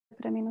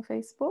para mim no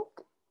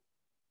Facebook.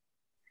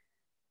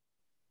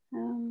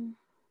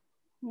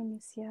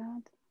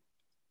 Iniciado.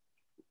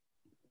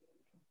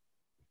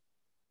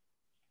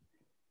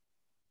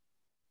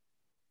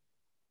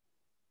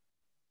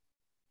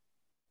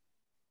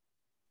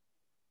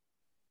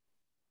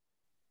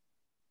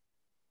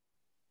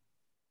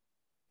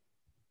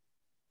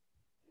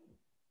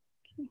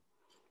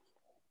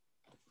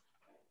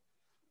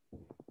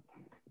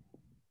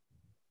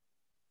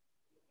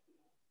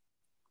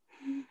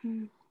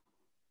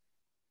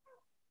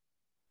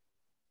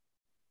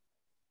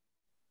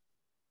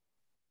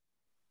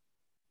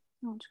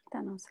 Onde que está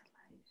a nossa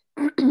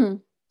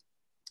live?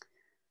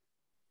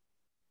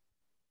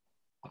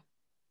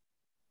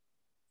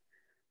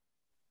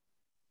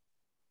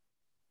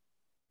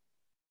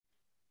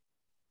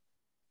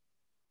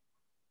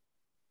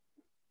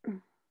 O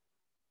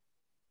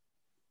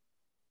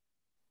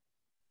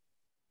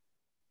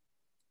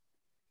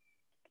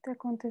que está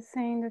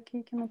acontecendo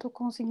aqui que eu não estou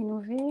conseguindo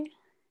ver?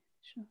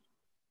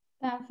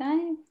 Tá,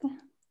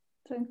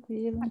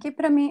 tranquilo. Aqui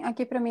para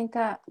mim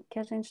tá que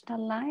a gente tá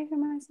live,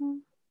 mas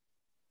não.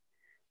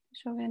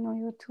 Deixa eu ver no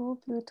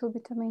YouTube. O YouTube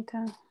também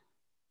tá.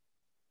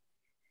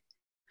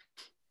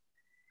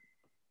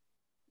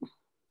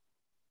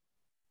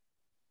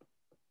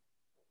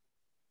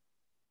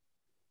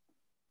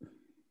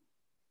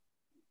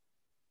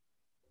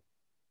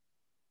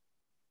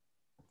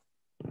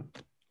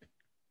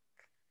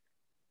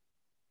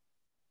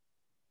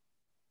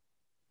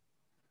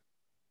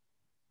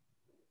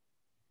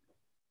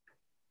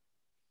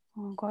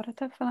 Bom, agora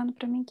tá falando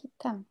para mim que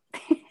tá.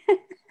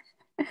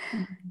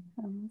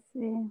 Vamos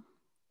ver.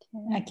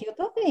 Aqui eu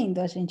tô vendo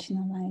a gente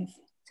na live.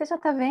 Você já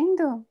tá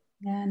vendo?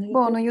 No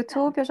Bom, no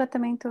YouTube, YouTube eu já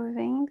também tô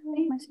vendo,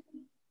 mas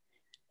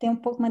tem um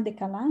pouco uma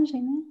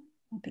decalagem, né?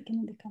 Uma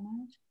pequena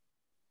decalagem.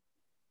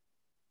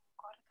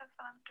 agora tá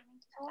falando para mim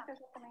que tá.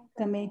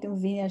 Também eu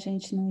vi a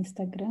gente no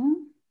Instagram.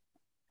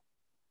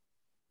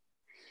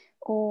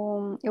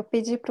 Eu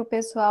pedi para o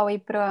pessoal ir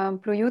para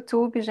o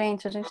YouTube,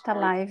 gente, a gente está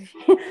live.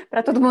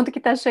 Para todo mundo que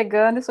está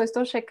chegando, eu só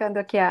estou checando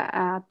aqui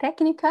a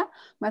técnica,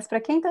 mas para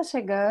quem está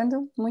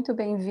chegando, muito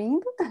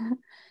bem-vindo.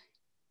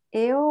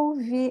 Eu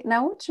vi,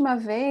 na última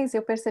vez,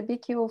 eu percebi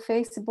que o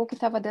Facebook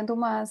estava dando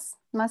umas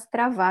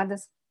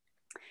travadas,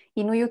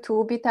 e no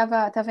YouTube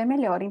tava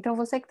melhor. Então,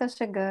 você que está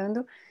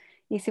chegando,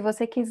 e se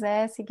você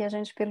quiser seguir a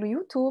gente pelo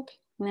YouTube,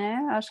 né,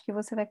 acho que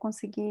você vai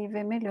conseguir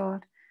ver melhor.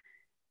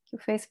 Que o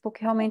Facebook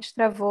realmente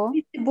travou. O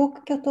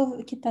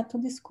Facebook que tá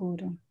tudo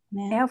escuro,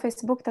 né? O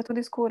Facebook tá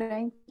tudo escuro,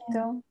 hein?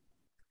 Então.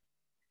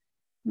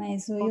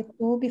 Mas o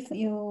YouTube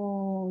e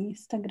o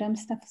Instagram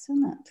está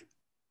funcionando.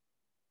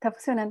 Tá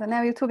funcionando,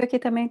 né? O YouTube aqui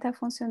também tá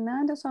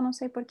funcionando, eu só não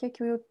sei por que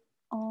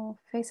o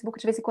Facebook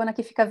de vez em quando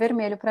aqui fica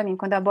vermelho para mim.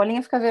 Quando a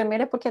bolinha fica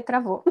vermelha é porque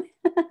travou.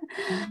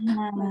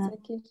 Mas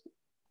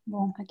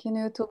Bom, aqui no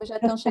YouTube já eu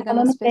estão estou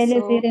chegando as falando para eles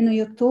pessoas. irem no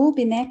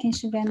YouTube, né? Quem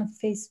estiver no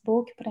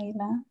Facebook, para ir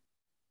lá.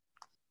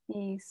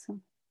 Isso.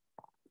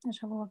 Eu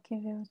já vou aqui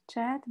ver o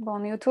chat. Bom,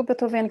 no YouTube eu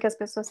tô vendo que as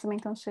pessoas também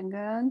estão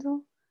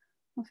chegando.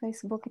 No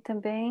Facebook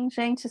também.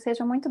 Gente,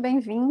 sejam muito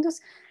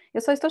bem-vindos.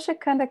 Eu só estou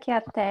checando aqui a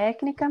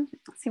técnica.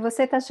 Se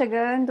você está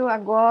chegando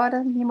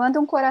agora, me manda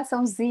um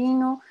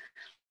coraçãozinho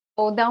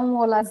ou dá um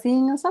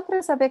olazinho, só para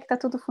eu saber que está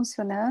tudo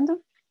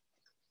funcionando.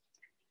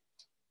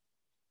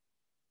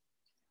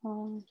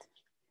 Pronto.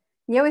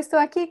 E eu estou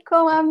aqui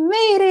com a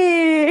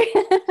Miri!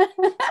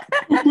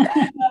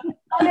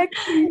 Olha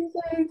aqui,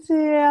 gente,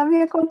 a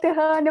minha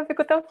conterrânea, eu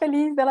fico tão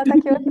feliz dela estar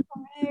aqui hoje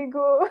comigo.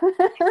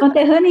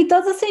 Conterrânea em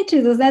todos os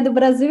sentidos, né? Do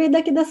Brasil e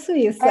daqui da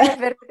Suíça. É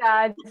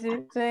verdade,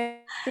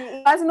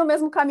 gente. Quase no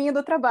mesmo caminho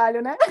do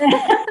trabalho, né?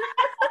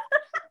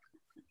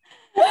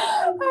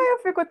 Ai, eu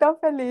fico tão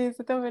feliz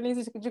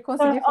de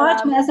conseguir falar.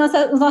 Ótimo,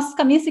 os nossos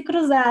caminhos se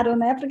cruzaram,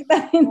 né? Porque tá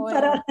em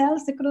paralelo,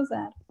 se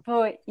cruzaram.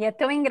 Foi, e é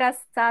tão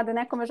engraçado,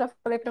 né? Como eu já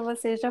falei para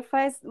você, já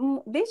faz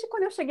desde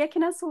quando eu cheguei aqui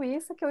na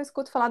Suíça que eu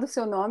escuto falar do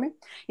seu nome,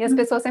 e as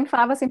pessoas sempre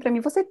falavam assim para mim: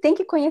 você tem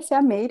que conhecer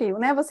a Meire,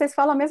 né? Vocês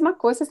falam a mesma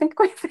coisa, vocês têm que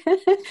conhecer,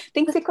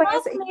 tem que se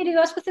conhecer. Nossa, Meire,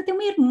 eu acho que você tem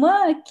uma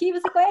irmã aqui,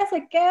 você conhece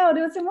a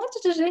Kelly, você tem um monte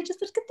de gente,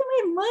 você tem uma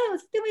irmã,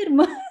 você tem uma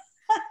irmã.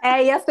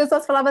 E as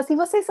pessoas falavam assim: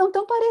 vocês são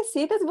tão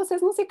parecidas,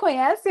 vocês não se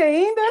conhecem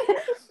ainda.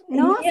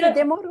 Nossa,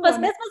 demorou, As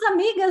né? mesmas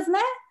amigas, né?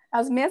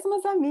 As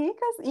mesmas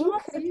amigas,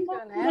 Nossa,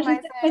 incrível, né? a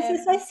gente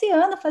conheceu só esse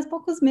ano, faz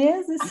poucos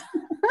meses.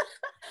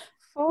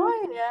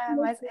 Foi,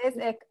 mas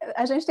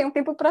a gente tem um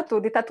tempo para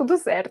tudo e tá tudo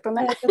certo,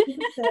 né? Tá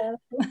tudo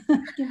certo.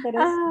 Que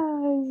interessante.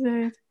 Ai,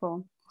 gente,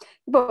 bom.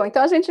 Bom,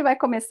 então a gente vai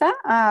começar.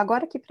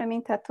 Agora que para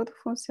mim tá tudo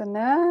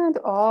funcionando.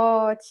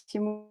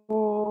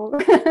 Ótimo.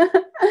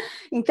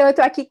 Então eu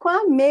tô aqui com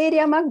a Meire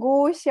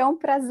Yamaguchi. É um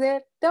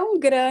prazer tão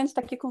grande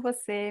estar aqui com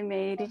você,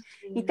 Meire.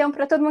 Então,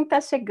 para todo mundo que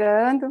está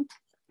chegando,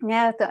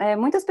 né,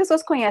 muitas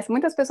pessoas conhecem,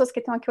 muitas pessoas que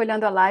estão aqui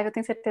olhando a live, eu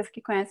tenho certeza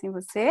que conhecem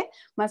você,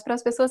 mas para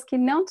as pessoas que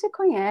não te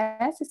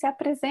conhecem, se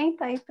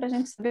apresenta aí para a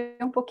gente saber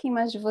um pouquinho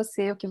mais de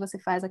você, o que você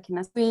faz aqui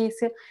na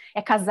Suíça,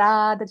 é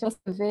casada, de onde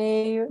você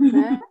veio,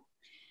 né?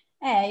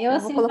 Eu Eu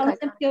vou assim, eu falo colocar aqui.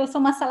 sempre que eu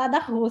sou uma salada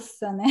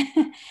russa, né?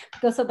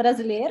 Porque eu sou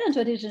brasileira, de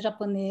origem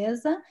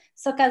japonesa,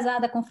 sou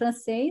casada com um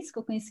francês, que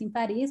eu conheci em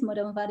Paris,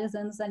 moramos vários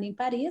anos ali em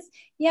Paris,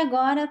 e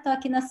agora estou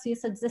aqui na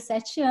Suíça há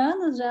 17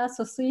 anos, já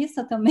sou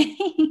suíça também,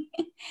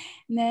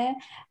 né?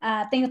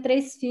 Tenho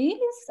 3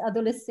 filhos,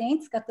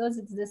 adolescentes,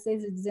 14,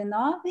 16 e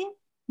 19,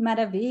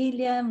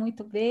 maravilha,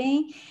 muito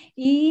bem.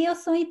 E eu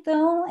sou,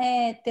 então,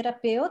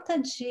 terapeuta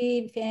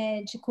de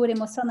cura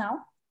emocional,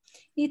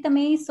 e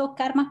também sou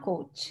karma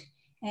coach.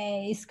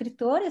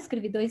 Escritora,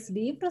 escrevi 2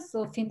 livros,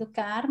 O Fim do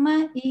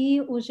Karma e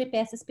o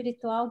GPS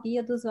Espiritual,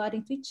 Guia do Usuário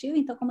Intuitivo.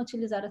 Então, como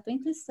utilizar a tua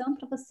intuição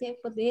para você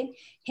poder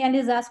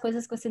realizar as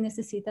coisas que você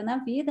necessita na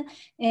vida,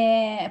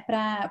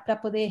 para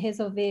poder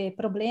resolver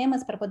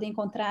problemas, para poder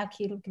encontrar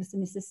aquilo que você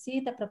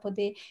necessita, para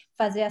poder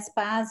fazer as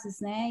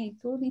pazes, né, e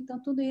tudo.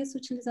 Então, tudo isso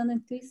utilizando a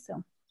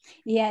intuição.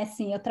 E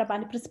assim, eu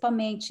trabalho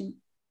principalmente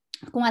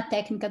com a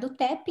técnica do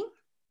tapping,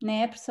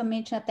 né?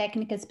 Principalmente a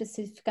técnica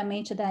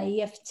especificamente da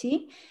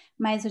EFT,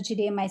 mas eu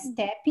diria mais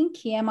tapping,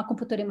 que é uma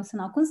acupuntura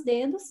emocional com os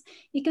dedos,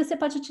 e que você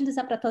pode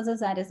utilizar para todas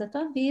as áreas da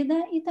tua vida,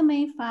 e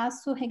também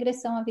faço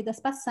regressão a vidas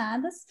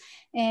passadas,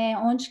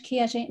 onde que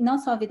a gente, não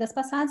só vidas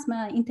passadas,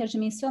 mas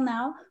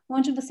interdimensional,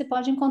 onde você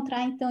pode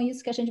encontrar, então,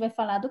 isso que a gente vai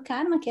falar do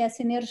karma, que é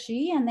essa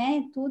energia, né?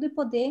 E tudo, e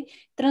poder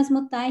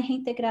transmutar e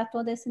reintegrar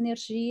toda essa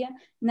energia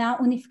na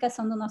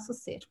unificação do nosso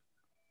ser.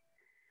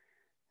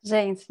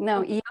 Gente,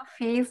 não, e eu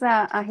fiz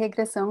a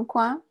regressão com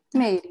a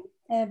Meire.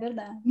 É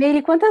verdade.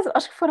 Meire, quantas,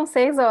 acho que foram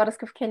 6 horas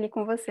que eu fiquei ali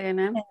com você,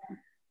 né?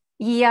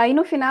 E aí,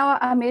 no final,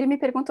 a Meire me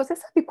perguntou, você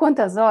sabe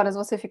quantas horas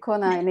você ficou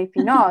na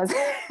hipnose?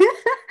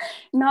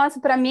 Nossa,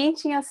 para mim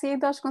tinha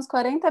sido, acho que uns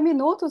 40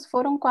 minutos,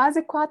 foram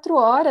quase 4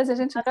 horas, e a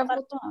gente Quase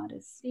gravou 4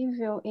 horas.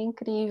 incrível,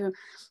 incrível.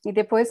 E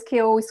depois que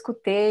eu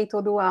escutei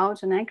todo o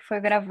áudio, né, que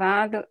foi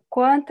gravado,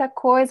 quanta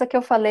coisa que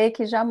eu falei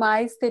que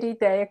jamais teria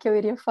ideia que eu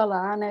iria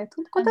falar, né?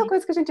 Quanta Exatamente.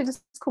 coisa que a gente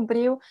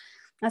descobriu,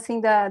 assim,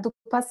 do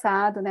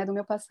passado, né, do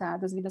meu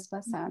passado, das vidas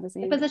passadas.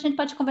 Depois a gente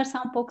pode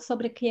conversar um pouco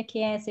sobre o que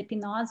é essa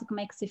hipnose, como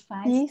é que se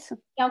faz. Isso.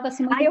 É algo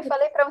assim muito Ah, eu interessante.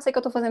 falei para você que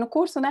eu estou fazendo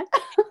curso, né?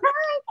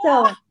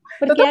 Então,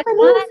 Eu porque tô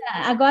feliz.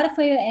 agora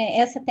foi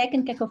essa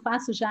técnica que eu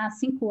faço já há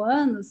 5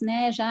 anos,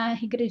 né? Já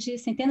regredi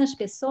centenas de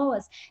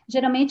pessoas.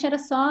 Geralmente era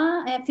só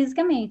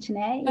fisicamente,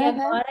 né? E Aham.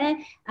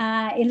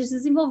 agora eles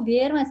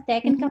desenvolveram as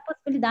técnicas, a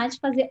possibilidade de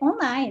fazer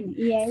online.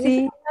 E é isso que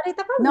Sim. a senhora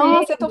está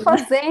Nossa, eu tô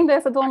fazendo. fazendo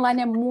essa do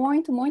online, é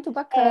muito, muito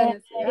bacana.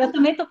 Assim, Eu ah,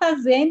 também estou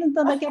fazendo,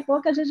 então daqui a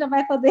pouco a gente já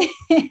vai poder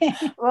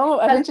vamos,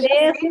 a gente já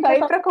fazer assim senta para aí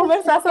todo para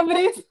conversar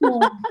sobre isso.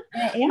 mundo.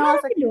 É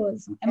Nossa,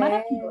 maravilhoso, é é,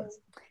 maravilhoso.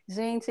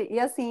 gente, e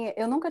assim,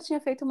 eu nunca tinha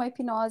feito uma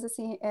hipnose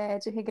assim,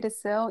 de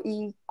regressão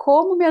e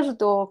como me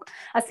ajudou,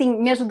 assim,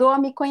 me ajudou a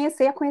me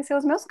conhecer, a conhecer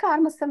os meus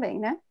karmas também,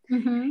 né?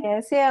 Uhum.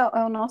 Esse é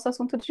o nosso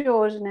assunto de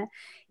hoje, né?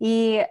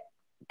 E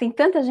tem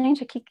tanta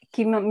gente aqui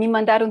que me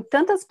mandaram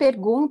tantas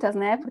perguntas,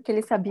 né? Porque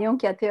eles sabiam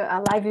que ia ter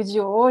a live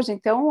de hoje.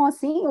 Então,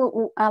 assim,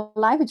 a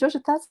live de hoje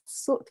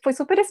foi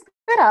super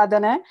esperada,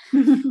 né?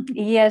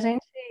 E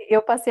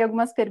eu passei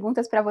algumas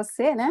perguntas para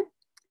você, né?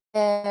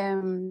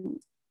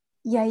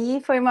 E aí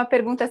foi uma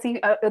pergunta assim,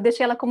 eu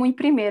deixei ela como em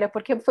primeira,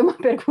 porque foi uma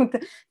pergunta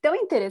tão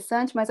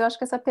interessante, mas eu acho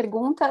que essa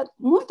pergunta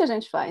muita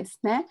gente faz,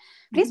 né?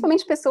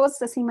 Principalmente pessoas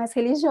assim mais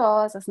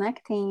religiosas, né,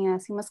 que têm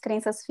assim umas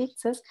crenças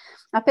fixas.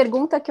 A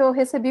pergunta que eu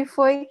recebi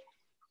foi: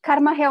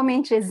 karma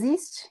realmente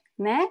existe?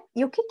 Né?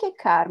 E o que que é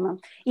karma?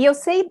 E eu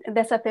sei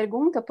dessa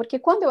pergunta porque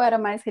quando eu era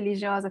mais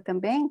religiosa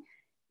também,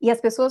 e as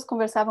pessoas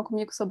conversavam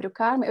comigo sobre o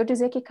karma, eu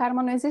dizia que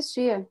karma não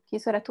existia, que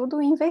isso era tudo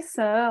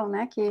invenção,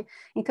 né?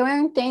 Então eu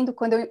entendo,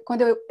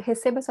 quando eu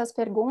recebo essas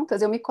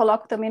perguntas, eu me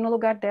coloco também no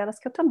lugar delas,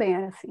 que eu também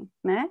era assim,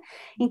 né?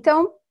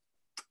 Então,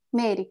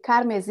 Mary,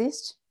 karma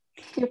existe?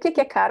 E o que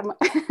que é karma?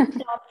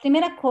 Então, a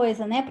primeira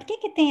coisa, né? Por que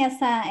que tem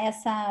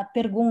essa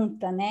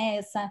pergunta, né?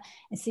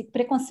 Esse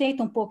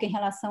preconceito um pouco em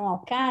relação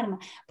ao karma?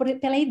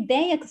 Pela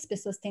ideia que as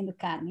pessoas têm do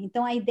karma.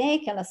 Então, a ideia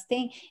que elas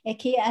têm é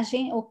que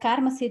o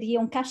karma seria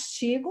um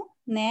castigo,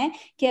 né?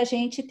 Que a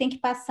gente tem que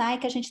passar e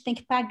que a gente tem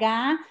que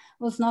pagar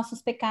os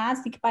nossos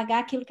pecados, tem que pagar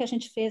aquilo que a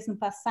gente fez no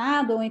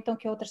passado, ou então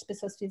que outras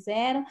pessoas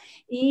fizeram.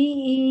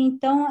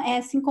 Então, é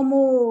assim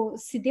como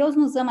se Deus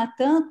nos ama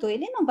tanto,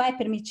 Ele não vai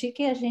permitir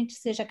que a gente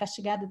seja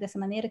castigado dessa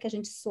maneira, que a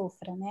gente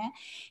sofra, né?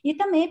 E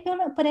também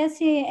por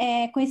esse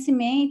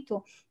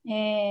conhecimento,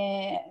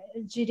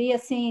 diria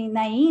assim,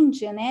 na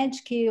Índia, né,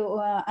 de que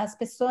as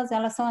pessoas,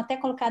 elas são até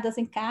colocadas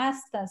em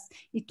castas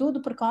e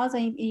tudo por causa,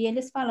 e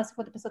eles falam, se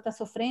a pessoa está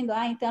sofrendo,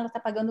 então ela está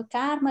pagando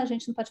karma, a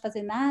gente não pode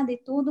fazer nada e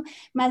tudo,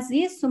 mas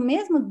isso,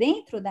 mesmo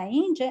dentro da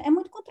Índia, é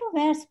muito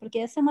controverso, porque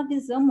essa é uma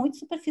visão muito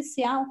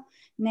superficial,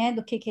 né,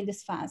 do que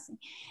eles fazem.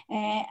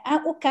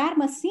 O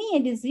karma, sim,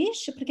 ele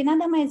existe, porque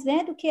nada mais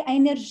é do que a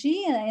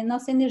energia, a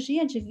nossa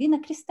energia divina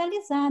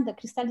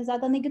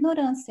cristalizada na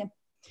ignorância.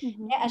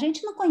 Uhum. A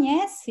gente não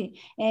conhece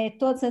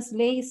todas as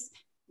leis.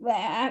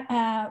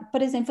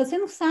 Por exemplo, você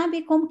não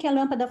sabe como que a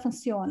lâmpada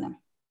funciona.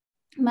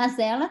 Mas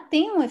ela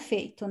tem um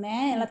efeito,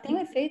 né? Ela tem um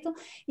efeito,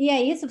 e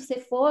aí, se você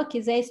for,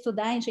 quiser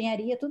estudar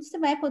engenharia, tudo, você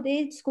vai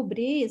poder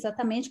descobrir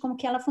exatamente como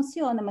que ela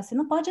funciona, mas você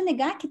não pode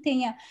negar que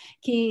tenha,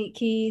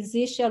 que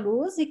existe a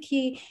luz e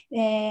que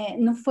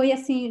não foi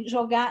assim,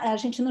 jogar, a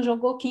gente não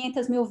jogou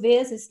 500 mil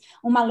vezes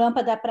uma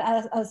lâmpada,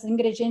 os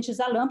ingredientes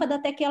da lâmpada,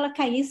 até que ela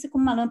caísse com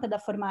uma lâmpada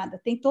formada.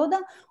 Tem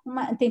toda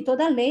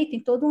a lei, tem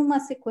toda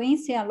uma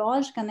sequência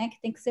lógica, né, que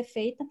tem que ser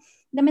feita.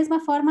 Da mesma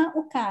forma,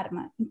 o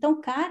karma. Então,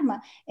 o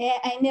karma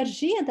é a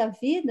energia da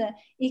vida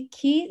e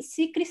que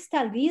se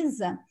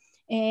cristaliza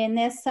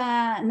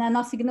na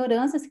nossa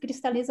ignorância, se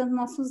cristaliza nos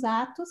nossos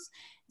atos,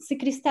 se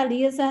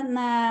cristaliza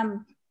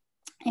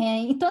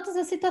em todas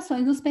as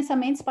situações, nos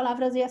pensamentos,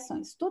 palavras e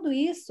ações. Tudo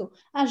isso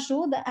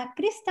ajuda a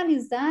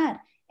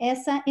cristalizar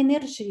essa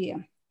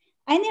energia.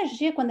 A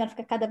energia, quando ela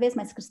fica cada vez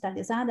mais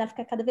cristalizada, ela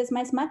fica cada vez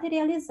mais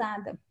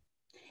materializada.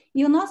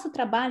 E o nosso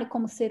trabalho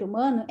como ser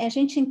humano é a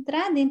gente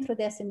entrar dentro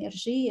dessa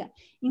energia,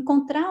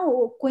 encontrar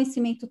o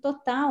conhecimento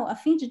total, a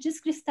fim de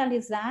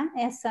descristalizar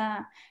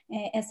essa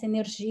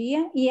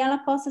energia e ela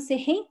possa ser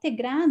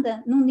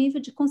reintegrada num nível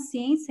de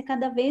consciência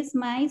cada vez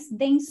mais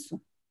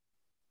denso.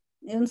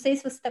 Eu não sei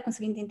se você está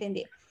conseguindo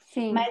entender.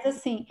 Sim. Mas,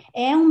 assim,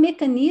 é um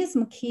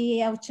mecanismo que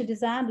é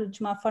utilizado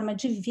de uma forma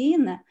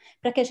divina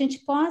para que a gente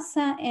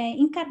possa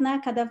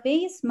encarnar cada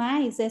vez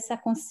mais essa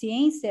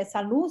consciência,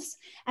 essa luz,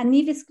 a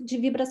níveis de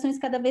vibrações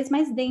cada vez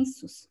mais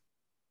densos.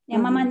 É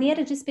uma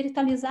maneira de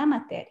espiritualizar a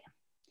matéria.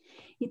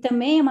 E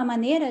também é uma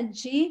maneira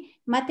de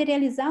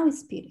materializar o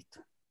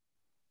espírito.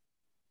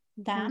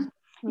 Tá?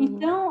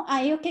 Então,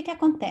 aí o que que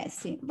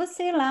acontece?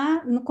 Você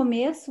lá, no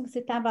começo, você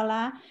estava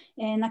lá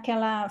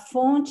naquela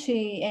fonte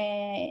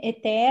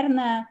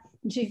eterna,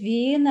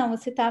 divina,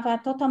 você estava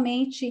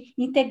totalmente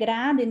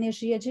integrado à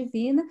energia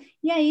divina,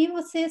 e aí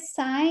você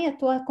sai, a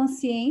tua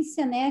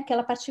consciência, né,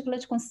 aquela partícula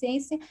de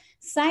consciência,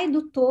 sai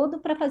do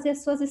todo para fazer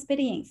as suas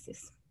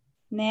experiências,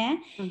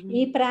 né?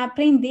 E para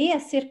aprender a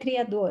ser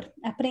criador,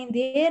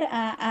 aprender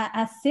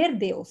a ser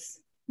Deus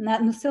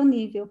no seu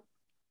nível.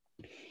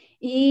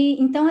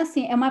 E então,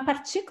 assim, é uma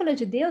partícula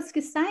de Deus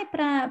que sai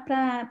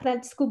para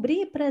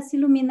descobrir, para se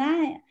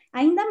iluminar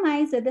ainda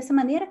mais. É dessa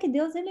maneira que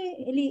Deus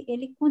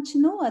ele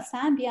continua,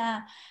 sabe,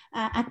 a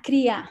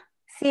criar.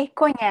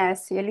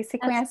 Ele se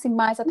conhece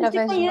mais Ele se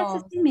através de conhece a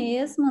nós. si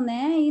mesmo,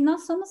 né? E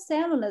nós somos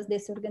células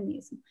desse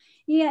organismo.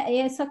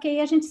 Só que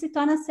aí a gente se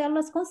torna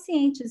células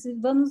conscientes e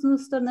vamos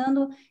nos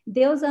tornando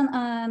Deus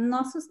a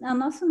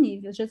nosso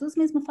nível. Jesus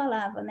mesmo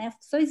falava, né?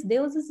 Sois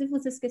deuses e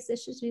vos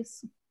esqueceste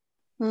disso.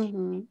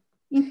 Uhum.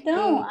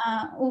 Então, E,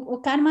 o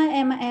karma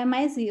é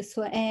mais isso.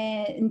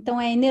 Então,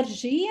 é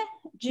energia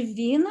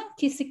divina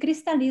que se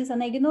cristaliza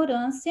na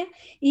ignorância,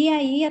 e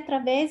aí,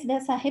 através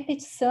dessa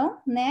repetição,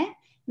 né,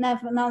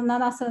 nas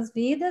nossas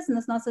vidas,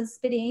 nas nossas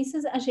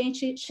experiências, a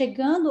gente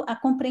chegando à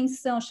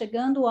compreensão,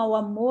 chegando ao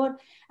amor,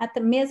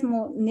 até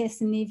mesmo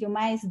nesse nível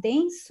mais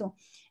denso,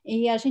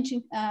 e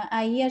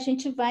aí a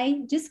gente vai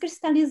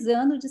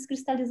descristalizando,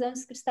 descristalizando,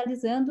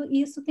 descristalizando,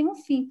 e isso tem um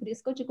fim, por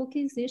isso que eu digo que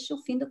existe o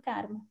fim do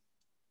karma.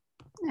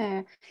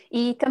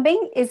 e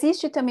também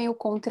existe também o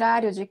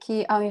contrário de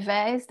que ao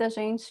invés da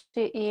gente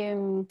ir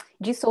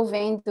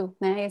dissolvendo,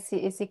 né,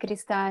 esse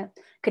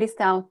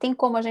cristal, tem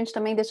como a gente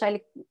também deixar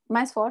ele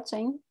mais forte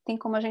ainda? Tem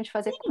como a gente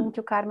fazer com que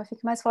o karma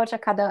fique mais forte a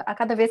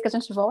cada vez que a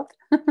gente volta?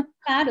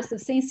 Claro, se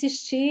você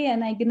insistir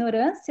na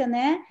ignorância,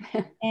 né?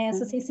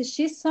 Se você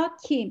insistir, só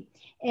que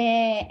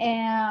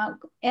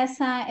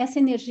essa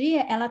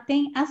energia, ela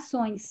tem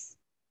ações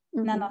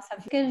na Uhum, nossa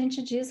vida. Que a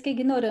gente diz que a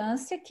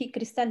ignorância que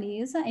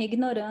cristaliza, a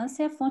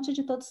ignorância é a fonte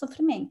de todo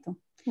sofrimento.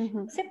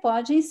 uhum, Você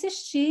pode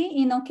insistir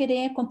em não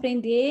querer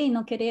compreender, em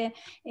não querer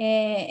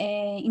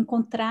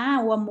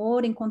encontrar o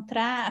amor,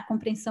 encontrar a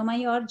compreensão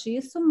maior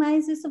disso,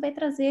 mas isso vai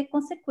trazer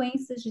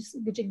consequências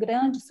de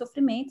grande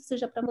sofrimento,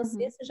 seja para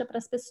você, uhum, seja para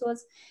as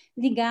pessoas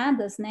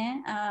ligadas,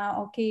 né,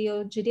 ao que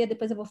eu diria,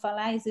 depois eu vou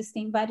falar,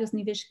 existem vários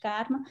níveis de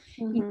karma,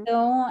 uhum.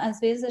 então, às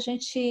vezes a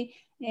gente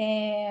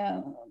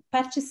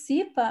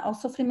participa ao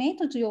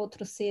sofrimento de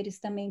outros seres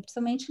também,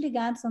 principalmente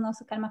ligados ao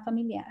nosso karma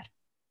familiar.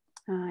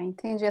 Ah,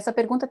 entendi. Essa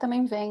pergunta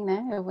também vem,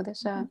 né? Eu vou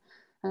deixar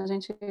a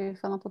gente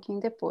falar um pouquinho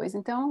depois.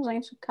 Então,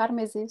 gente,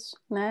 karma existe,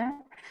 né?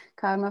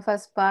 Karma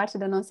faz parte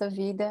da nossa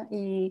vida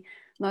e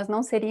nós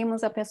não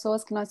seríamos as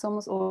pessoas que nós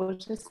somos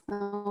hoje se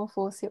não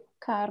fosse o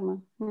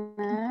karma,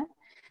 né?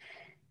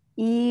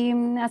 E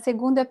a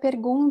segunda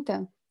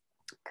pergunta,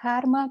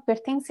 karma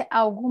pertence a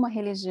alguma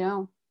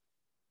religião?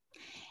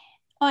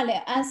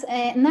 Olha,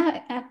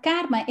 a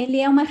karma, ele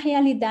é uma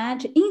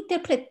realidade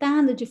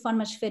interpretada de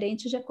formas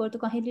diferentes de acordo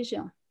com a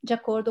religião, de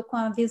acordo com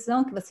a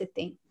visão que você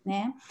tem,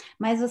 né?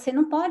 Mas você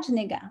não pode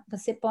negar,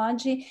 você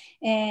pode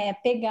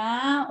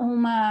pegar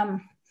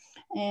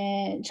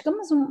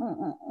digamos,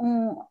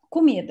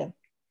 comida,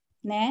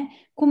 né?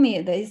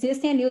 Comida,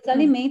 existem ali os Hum,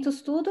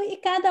 alimentos, tudo, e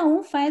cada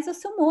um faz o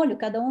seu molho,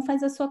 cada um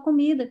faz a sua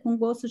comida com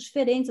gostos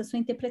diferentes, a sua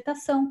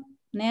interpretação,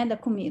 né, da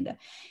comida.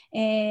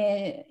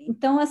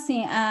 Então,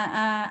 assim,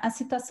 a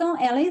situação,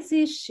 ela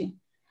existe.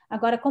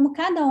 Agora, como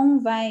cada um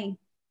vai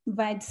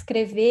vai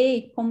descrever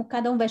e como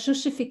cada um vai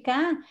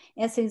justificar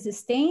essa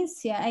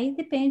existência, aí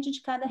depende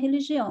de cada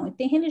religião. E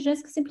tem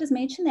religiões que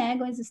simplesmente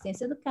negam a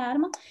existência do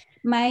karma,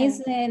 mas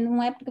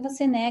não é porque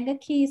você nega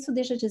que isso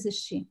deixa de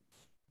existir,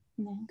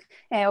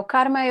 né? O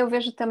karma eu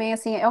vejo também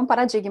assim, é um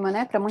paradigma,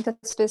 né, para muitas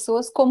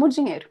pessoas, como o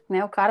dinheiro,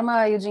 né? O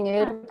karma e o Ah,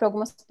 dinheiro, para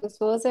algumas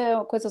pessoas, é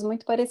coisas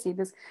muito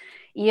parecidas.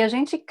 E a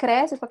gente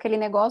cresce com aquele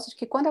negócio de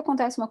que quando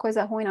acontece uma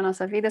coisa ruim na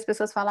nossa vida, as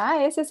pessoas falam,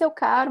 ah, esse é seu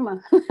karma,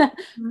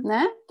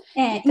 né?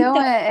 Então, então,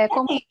 é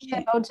como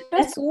gente, o dinheiro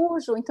é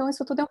sujo, então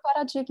isso tudo é um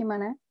paradigma,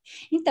 né?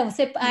 então,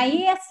 você, Uhum,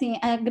 aí, assim,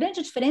 a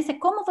grande diferença é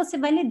como você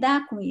vai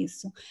lidar com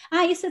isso.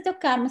 Ah, isso é teu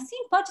karma.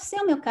 Sim, pode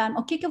ser o meu karma.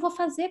 O que que eu vou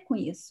fazer com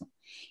isso?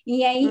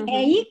 E aí é uhum,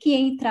 aí que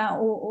entra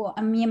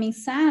a minha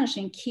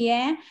mensagem, que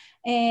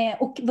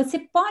o que você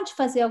pode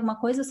fazer alguma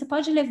coisa, você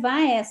pode levar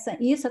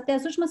isso até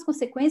as últimas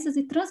consequências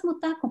e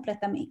transmutar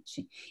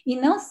completamente. E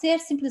não ser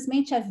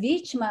simplesmente a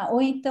vítima,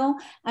 ou então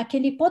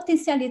aquele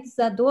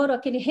potencializador, ou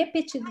aquele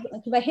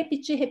repetidor, que vai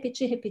repetir,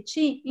 repetir,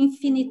 repetir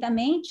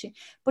infinitamente,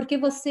 porque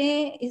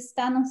você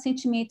está num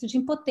sentimento de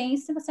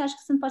impotência, você acha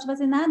que você não pode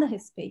fazer nada a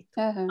respeito.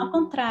 Ao uhum,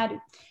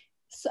 contrário,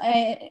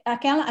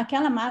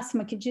 aquela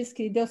máxima que diz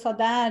que Deus só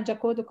dá de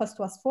acordo com as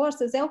tuas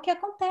forças, é o que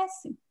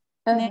acontece,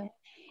 né? uhum,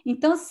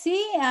 Então, se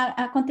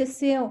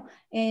aconteceu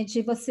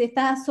de você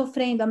estar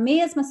sofrendo a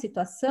mesma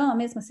situação,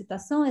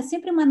 é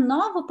sempre uma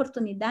nova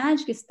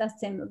oportunidade que está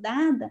sendo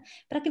dada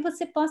para que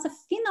você possa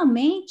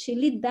finalmente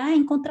lidar,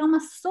 encontrar uma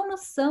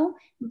solução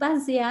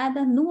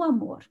baseada no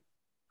amor.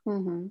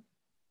 uhum.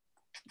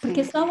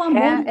 Porque Sim. só o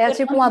amor no É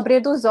tipo um perdão.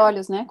 abrir dos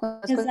olhos, né?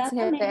 Quando as coisas se Exatamente,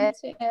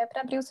 repetem, é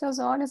para abrir os seus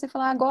olhos e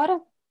falar,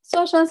 agora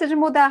sua chance de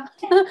mudar,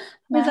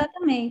 né?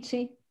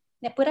 exatamente.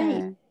 É por aí.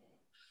 É.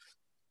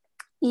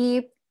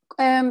 E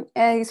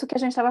é isso que a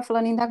gente estava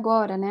falando ainda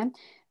agora, né?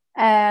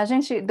 A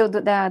gente,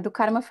 do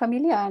karma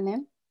familiar,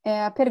 né?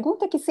 A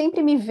pergunta que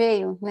sempre me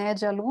veio, né,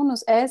 de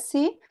alunos é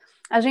se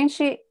a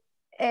gente,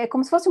 é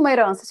como se fosse uma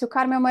herança, se o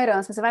karma é uma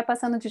herança, você vai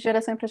passando de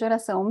geração para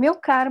geração. O meu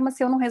karma,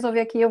 se eu não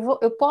resolver aqui,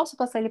 eu posso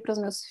passar ele para os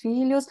meus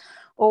filhos,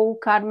 ou o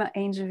karma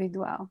é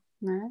individual,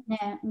 né?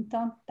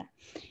 Então, tá.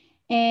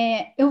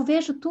 Eu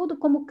vejo tudo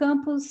como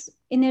campos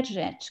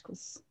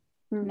energéticos,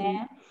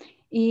 né? Uhum,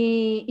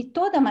 E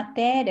toda a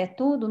matéria,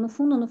 tudo, no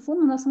fundo,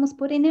 nós somos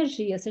por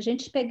energia. Se a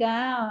gente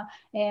pegar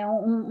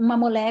uma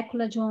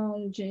molécula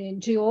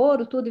de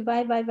ouro, tudo, e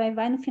vai,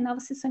 no final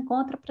você só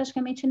encontra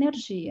praticamente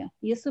energia.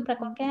 Isso para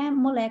qualquer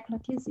molécula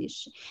que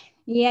existe.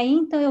 E aí,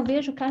 então, eu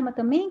vejo o karma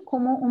também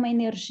como uma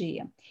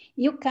energia.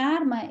 E o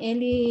karma,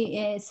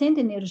 ele, sendo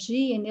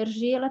energia,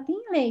 ela tem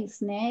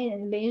leis, né?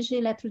 Leis de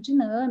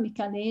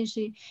eletrodinâmica, leis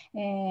de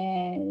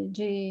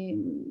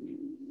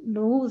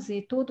luz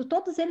e tudo,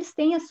 todos eles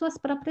têm as suas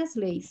próprias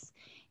leis.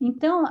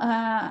 Então,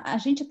 a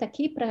gente está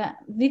aqui para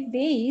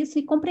viver isso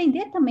e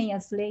compreender também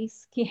as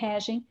leis que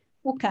regem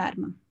o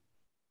karma.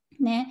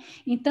 Né?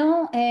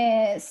 Então,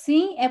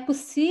 sim, é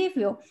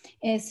possível,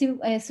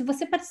 se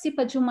você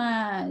participa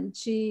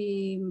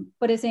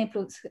por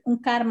exemplo, um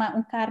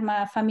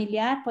karma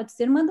familiar pode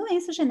ser uma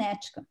doença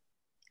genética,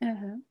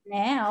 uhum,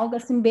 né? Algo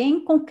assim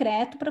bem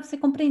concreto para você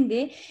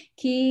compreender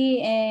que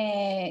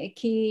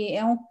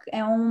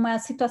é uma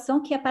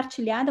situação que é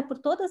partilhada por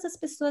todas as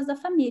pessoas da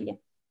família,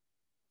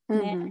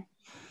 né? uhum,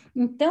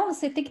 Então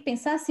você tem que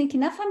pensar assim que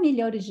na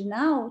família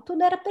original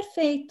tudo era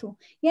perfeito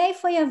e aí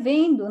foi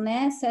havendo,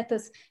 né,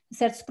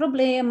 certos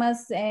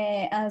problemas,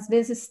 às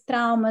vezes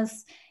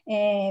traumas,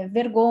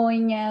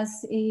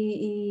 vergonhas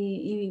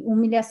e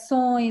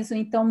humilhações, ou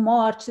então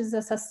mortes,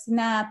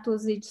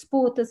 assassinatos e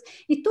disputas,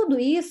 e tudo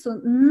isso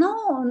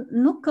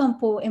no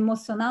campo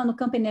emocional, no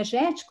campo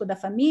energético da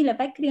família,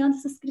 vai criando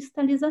essas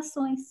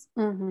cristalizações.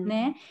 uhum,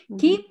 Né? uhum,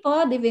 Que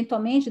pode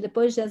eventualmente,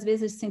 depois de às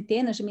vezes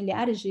centenas de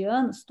milhares de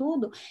anos,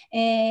 tudo,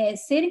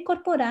 ser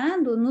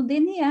incorporado no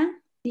DNA.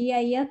 E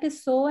aí a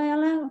pessoa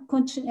ela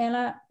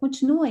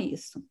continua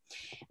isso.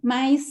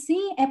 Mas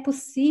sim é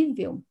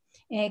possível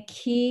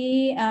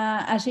que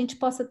a gente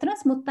possa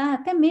transmutar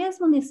até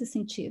mesmo nesse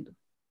sentido.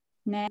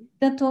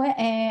 Tanto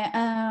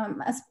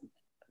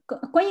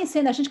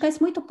conhecendo, a gente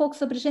conhece muito pouco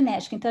sobre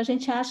genética, então a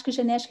gente acha que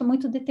genética é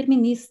muito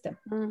determinista.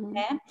 uhum,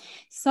 Né?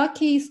 Só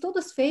que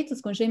estudos feitos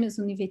com gêmeos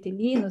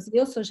univetelinos,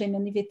 eu sou gêmea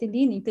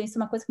univetelina, então isso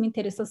é uma coisa que me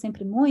interessou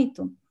sempre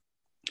muito,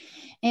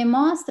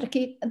 mostra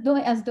que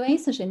as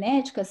doenças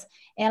genéticas,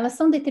 elas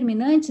são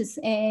determinantes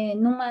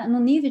num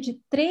nível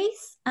de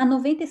 3 a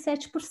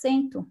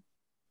 97%.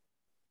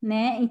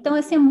 Né? Então,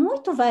 assim, é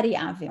muito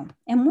variável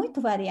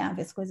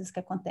as coisas que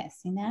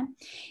acontecem, né?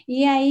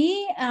 E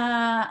aí,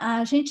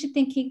 a gente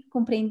tem que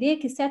compreender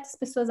que certas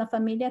pessoas na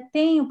família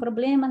têm um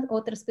problema,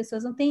 outras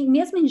pessoas não têm,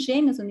 mesmo em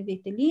gêmeos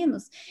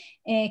univertelinos,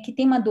 que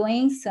tem uma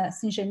doença,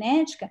 assim,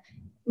 genética,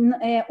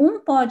 um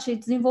pode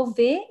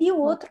desenvolver e o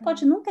outro outra,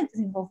 pode nunca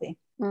desenvolver,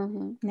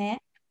 uhum, né?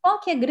 Qual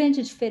que é a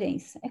grande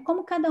diferença? É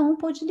como cada um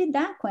pode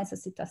lidar com essa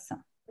situação,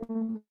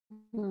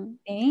 uhum.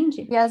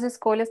 entende? E as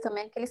escolhas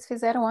também que eles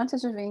fizeram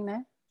antes de vir,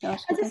 né? Eu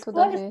acho que As tem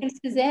tudo a escolhas que ver. eles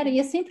fizeram, e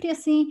é sempre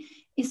assim,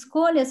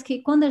 escolhas que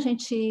quando a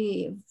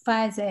gente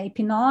faz a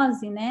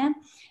hipnose, né,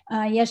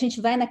 e a gente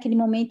vai naquele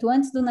momento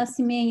antes do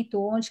nascimento,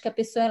 onde que a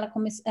pessoa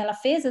ela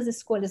fez as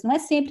escolhas, não é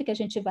sempre que a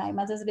gente vai,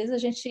 mas às vezes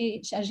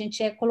a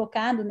gente é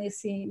colocado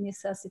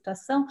nessa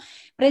situação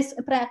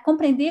para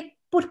compreender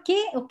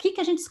o que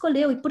a gente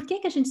escolheu e por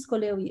que a gente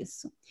escolheu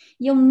isso.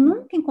 E eu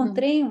nunca Uhum,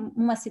 encontrei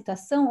uma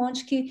situação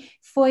onde que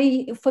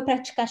foi para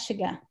te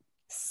castigar.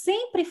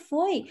 Sempre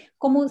foi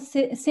como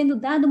sendo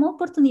dada uma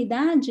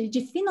oportunidade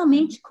de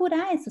finalmente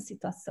curar essa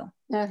situação.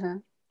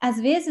 aham, Às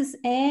vezes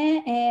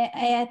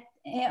é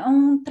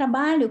um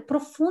trabalho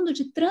profundo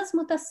de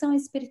transmutação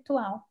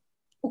espiritual.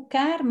 O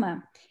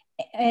karma,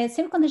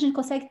 sempre quando a gente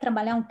consegue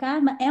trabalhar um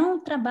karma, é um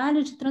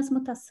trabalho de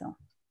transmutação,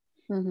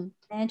 uhum.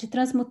 né, de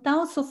transmutar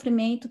o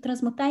sofrimento,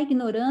 transmutar a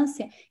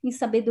ignorância em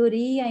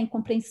sabedoria, em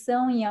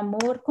compreensão, em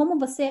amor, como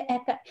você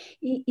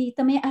e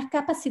também a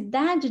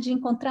capacidade de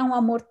encontrar um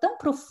amor tão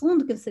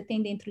profundo que você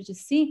tem dentro de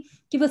si,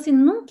 que você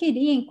não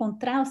queria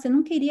encontrar, você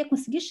não queria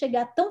conseguir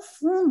chegar tão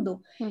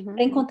fundo para Uhum.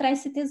 encontrar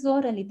esse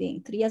tesouro ali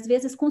dentro. E às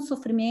vezes com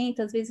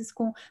sofrimento, às vezes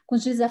com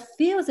os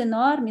desafios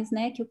enormes,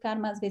 né, que o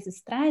karma às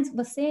vezes traz,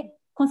 você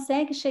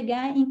consegue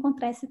chegar e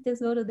encontrar esse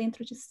tesouro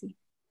dentro de si.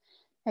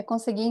 É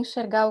conseguir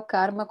enxergar o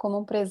karma como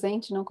um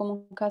presente, não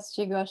como um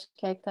castigo. Eu acho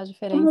que é aí que está a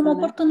Como uma diferença, né?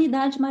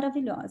 oportunidade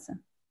maravilhosa.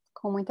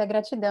 Com muita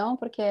gratidão,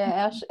 porque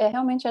é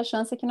realmente a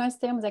chance que nós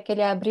temos, é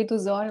aquele abrir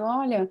dos olhos,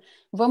 olha,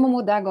 vamos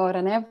mudar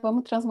agora, né?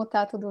 Vamos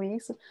transmutar tudo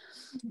isso.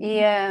 E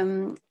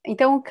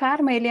então o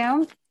karma, ele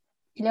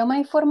é uma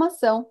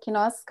informação que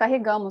nós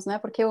carregamos, né?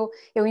 Porque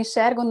eu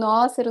enxergo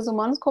nós, seres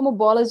humanos, como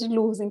bolas de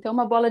luz. Então,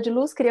 uma bola de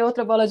luz cria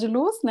outra bola de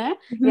luz, né?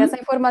 E essa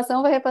Uhum.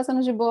 informação vai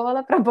repassando de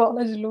bola para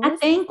bola de luz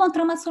Até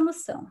encontrar uma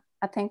solução.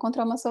 até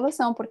encontrar uma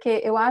solução. Porque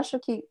eu acho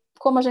que,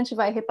 como a gente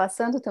vai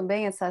repassando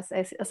também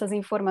essas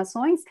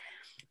informações,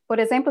 por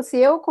exemplo, se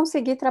eu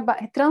conseguir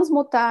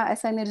transmutar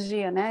essa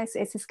energia, né,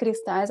 esses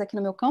cristais aqui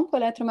no meu campo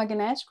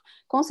eletromagnético,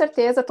 com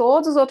certeza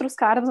todos os outros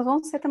karmas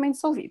vão ser também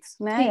dissolvidos,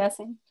 né? Sim. É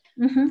assim.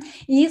 Uhum.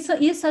 E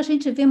isso a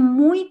gente vê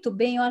muito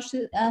bem, eu acho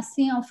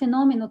assim, é um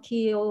fenômeno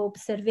que eu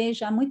observei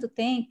já há muito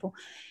tempo,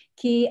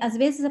 que às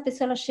vezes a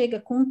pessoa ela chega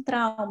com um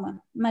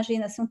trauma,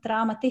 imagina assim, um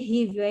trauma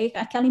terrível, aí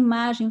aquela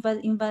imagem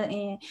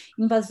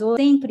invasou,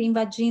 sempre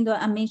invadindo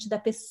a mente da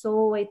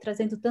pessoa e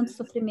trazendo tanto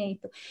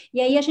sofrimento. E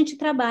aí a gente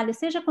trabalha,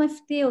 seja com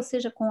FT ou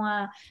seja com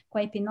a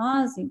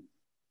hipnose,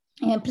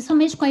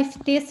 principalmente com a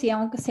FT, se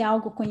é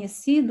algo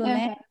conhecido,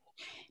 né? Uhum.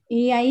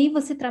 E aí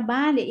você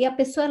trabalha e a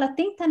pessoa ela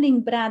tenta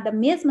lembrar da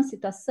mesma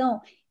situação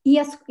e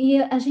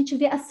a gente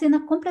vê a cena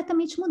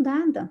completamente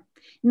mudada.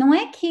 Não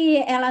é que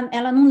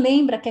ela não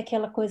lembra que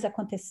aquela coisa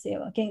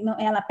aconteceu, que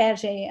ela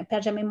perde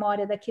a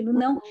memória daquilo,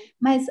 não,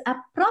 mas a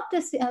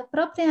própria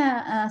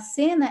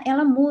cena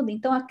ela muda.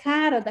 Então a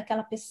cara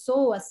daquela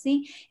pessoa,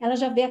 assim, ela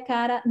já vê a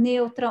cara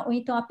neutra, ou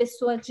então a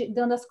pessoa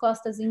dando as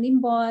costas indo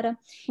embora,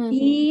 Uhum.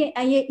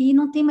 e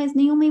não tem mais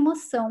nenhuma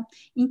emoção.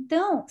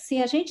 Então,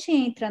 se a gente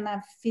entra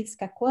na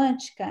física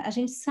quântica, a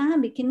gente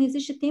sabe que não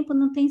existe tempo,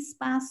 não tem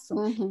espaço.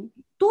 Uhum.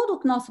 Tudo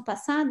o nosso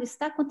passado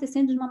está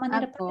acontecendo de uma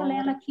maneira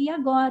paralela Agora. aqui e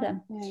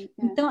agora. É.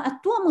 Então, a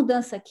tua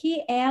mudança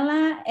aqui,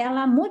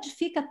 ela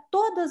modifica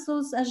todas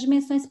as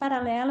dimensões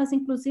paralelas,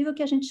 inclusive o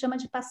que a gente chama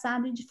de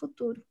passado e de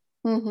futuro,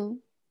 Uhum.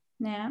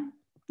 né?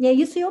 E é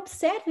isso, e eu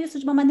observo isso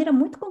de uma maneira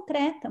muito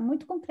concreta,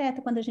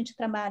 quando a gente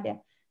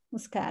trabalha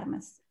os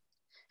karmas.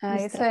 Ah,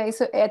 Os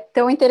isso é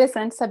tão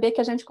interessante saber que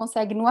a gente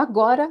consegue no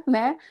agora,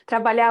 né,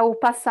 trabalhar o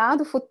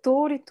passado, o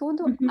futuro e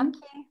tudo Uhum.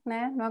 aqui,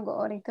 né, no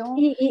agora. Então,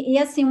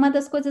 Assim, uma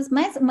das coisas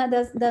mais, uma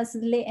das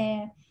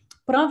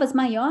provas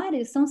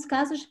maiores são os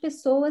casos de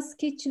pessoas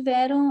que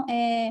tiveram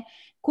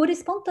cura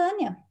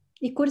espontânea.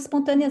 E cura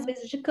espontânea, às uhum,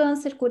 vezes, de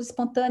câncer, cura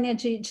espontânea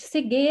de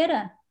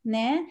cegueira,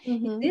 né?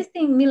 uhum,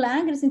 Existem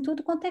milagres em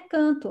tudo quanto é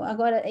canto.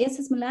 Agora,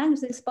 esses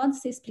milagres, eles podem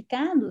ser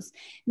explicados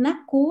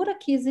na cura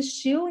que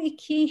existiu e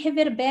que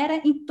reverbera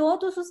em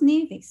todos os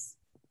níveis.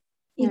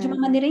 E de uma é,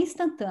 maneira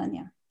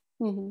instantânea.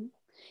 uhum.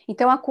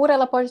 Então a cura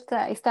ela pode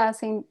estar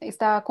assim,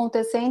 está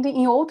acontecendo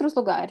em outros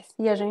lugares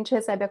e a gente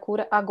recebe a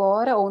cura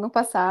agora ou no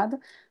passado,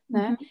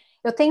 né? Uhum.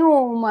 Eu tenho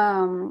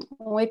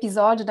um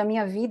episódio da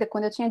minha vida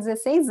quando eu tinha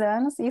 16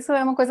 anos. Isso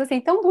é uma coisa assim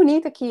tão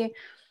bonita que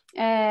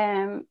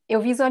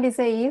eu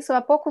visualizei isso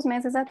há poucos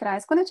meses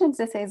atrás. Quando eu tinha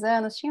 16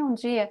 anos, tinha um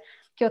dia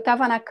que eu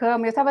estava na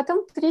cama e eu estava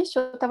tão triste,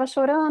 eu estava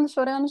chorando,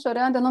 chorando,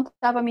 chorando, eu não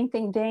estava me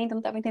entendendo, não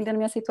estava entendendo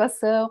minha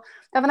situação,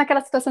 estava naquela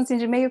situação assim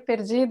de meio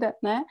perdida,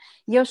 né?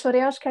 E eu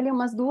chorei, acho que ali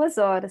umas 2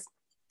 horas.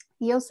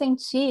 E eu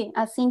senti,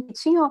 assim, que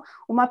tinha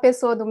uma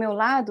pessoa do meu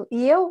lado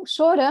e eu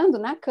chorando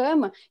na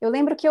cama. Eu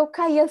lembro que eu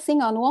caí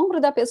assim, ó, no ombro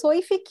da pessoa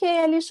e fiquei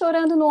ali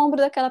chorando no ombro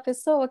daquela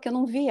pessoa que eu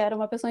não via, era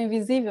uma pessoa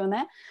invisível,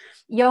 né?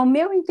 E ao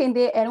meu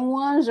entender, era um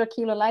anjo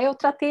aquilo lá. Eu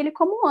tratei ele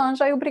como um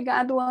anjo. Aí,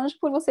 obrigado, anjo,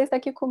 por você estar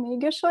aqui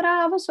comigo. E eu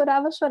chorava,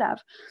 chorava,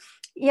 chorava.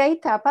 E aí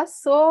tá,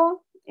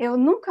 passou. Eu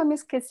nunca me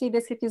esqueci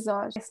desse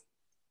episódio.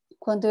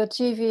 quando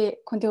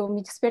eu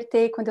me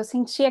despertei, quando eu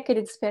senti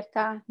aquele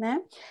despertar,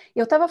 né?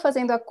 Eu estava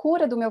fazendo a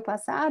cura do meu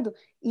passado,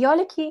 e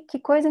olha que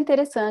coisa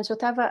interessante, eu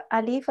estava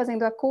ali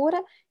fazendo a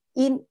cura,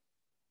 e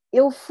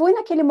eu fui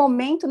naquele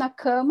momento na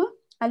cama,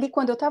 ali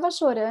quando eu estava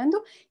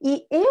chorando,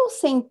 e eu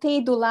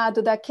sentei do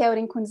lado da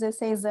Kelvin com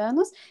 16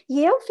 anos,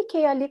 e eu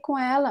fiquei ali com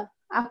ela,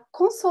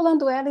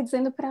 consolando ela e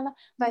dizendo para ela,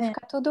 vai É.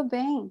 ficar tudo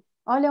bem,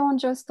 olha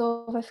onde eu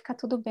estou, vai ficar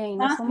tudo bem,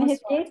 nós Nossa, me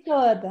somos arrepiei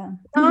toda.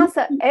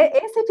 nossa,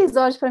 esse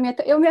episódio para mim,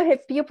 eu me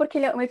arrepio porque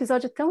ele é um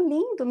episódio tão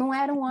lindo, não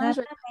era um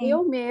anjo, era eu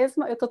Exatamente.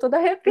 mesma, eu tô toda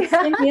Você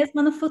arrepiada.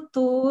 mesma no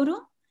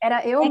futuro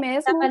Era eu é que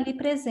estava mesmo. ali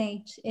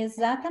presente.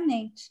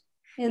 Exatamente.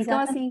 Então,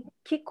 Exatamente. assim,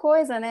 que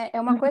coisa, né? É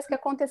uma coisa que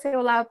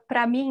aconteceu lá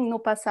para mim no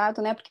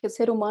passado, né? Porque o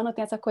ser humano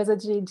tem essa coisa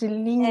de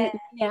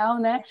lineal,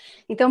 né?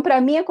 Então,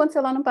 para mim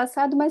aconteceu lá no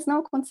passado, mas não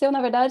aconteceu,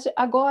 na verdade,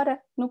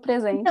 agora, no Então,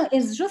 presente. é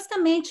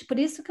justamente por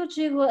isso que eu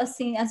digo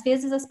assim, às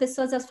vezes as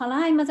pessoas elas falam,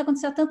 ai, mas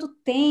aconteceu há tanto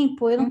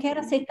tempo, eu não quero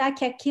Uhum. aceitar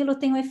que aquilo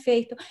tem um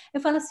efeito.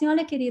 Eu falo assim,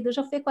 olha, querida, eu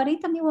já fui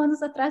 40 mil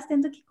anos atrás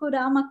tendo que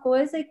curar uma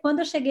coisa, e quando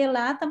eu cheguei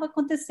lá, estava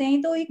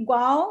acontecendo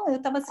igual, eu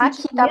estava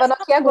sentindo Aqui, a estava mesma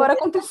aqui agora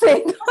coisa,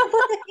 acontecendo. como se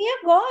fosse aqui e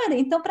agora.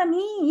 Então, para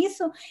mim,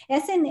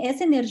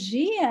 essa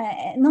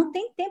energia não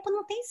tem tempo,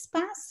 não tem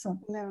espaço.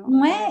 Não,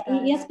 Não é é?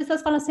 E as verdade.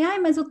 pessoas falam assim, ai,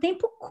 mas o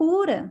tempo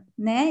cura,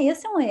 né?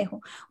 Esse é um erro.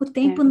 O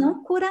tempo É.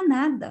 não cura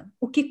nada.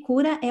 O que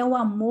cura é o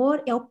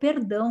amor, é o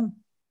perdão.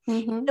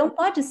 Uhum, Então,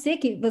 pode ser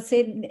que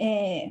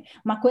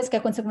uma coisa que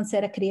aconteceu quando você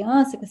era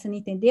criança, que você não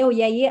entendeu,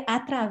 e aí,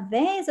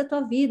 através da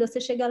tua vida,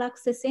 você chega lá com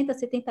 60,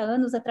 70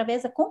 anos,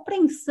 através da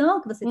compreensão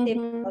que você teve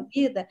na tua uhum,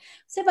 vida,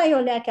 você vai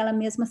olhar aquela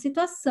mesma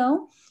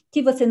situação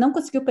que você não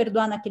conseguiu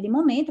perdoar naquele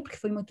momento, porque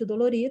foi muito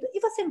dolorido, e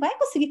você vai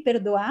conseguir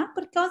perdoar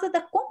por causa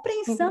da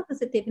compreensão uhum. que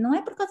você teve, não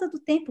é por causa do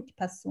tempo que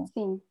passou,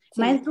 Sim,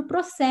 sim. mas do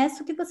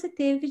processo que você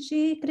teve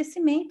de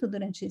crescimento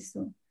durante esse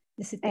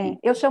É, tempo,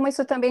 eu chamo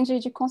isso também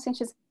de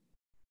conscientização.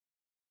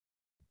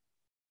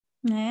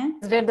 né?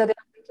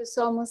 Verdadeiramente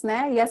somos,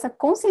 né? E essa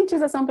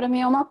conscientização para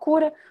mim é uma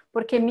cura,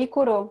 porque me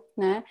curou,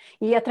 né?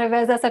 E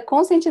através dessa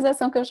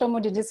conscientização que eu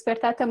chamo de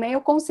despertar também,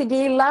 eu consegui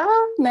ir lá,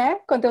 né?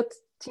 Quando eu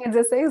tinha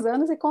 16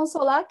 anos e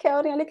consolar a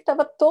Kelvin ali que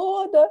estava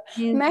toda,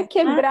 né?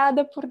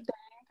 Quebrada por dentro.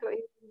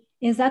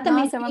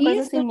 Exatamente. Nossa, é uma coisa E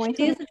isso assim eu muito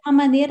utilizo linda. de uma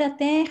maneira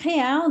até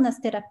real nas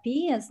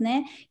terapias,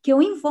 né? Que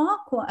eu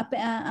invoco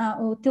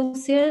o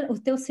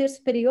teu ser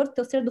superior, o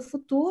teu ser do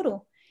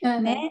futuro,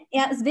 né? Uhum, E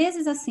às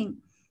vezes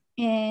assim,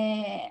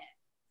 é,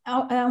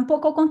 é um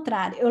pouco ao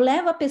contrário. Eu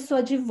levo a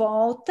pessoa de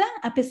volta,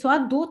 a pessoa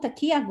adulta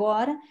aqui e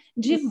agora,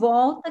 de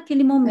volta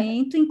àquele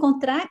momento,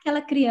 encontrar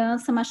aquela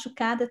criança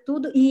machucada,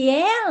 tudo, e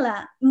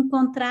ela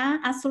encontrar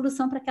a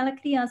solução para aquela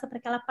criança, para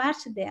aquela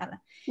parte dela.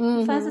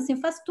 E faz uhum, assim,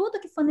 faz tudo o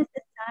que for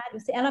necessário.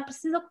 Ela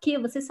precisa o quê?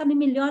 Você sabe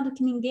melhor do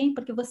que ninguém,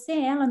 porque você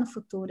é ela no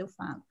futuro, eu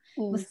falo.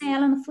 Você é isso.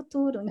 ela no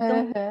futuro.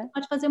 Então, você Uhum.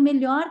 pode fazer o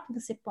melhor que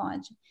você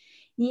pode.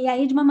 E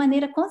aí, de uma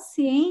maneira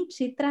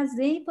consciente,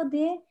 trazer e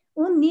poder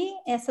unir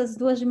essas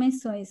duas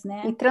dimensões, E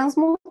né?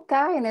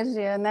 transmutar a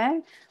energia, né?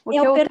 É Porque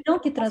o o perdão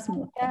que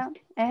transmuta.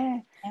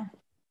 é, Né?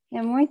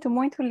 é muito,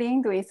 muito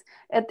lindo isso.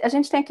 A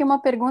gente tem aqui uma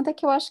pergunta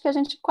que eu acho que a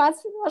gente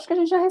acho que a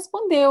gente já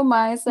respondeu,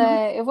 mas Uhum.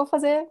 eu vou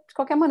fazer de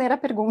qualquer maneira a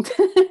pergunta.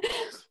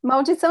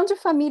 Maldição de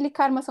família e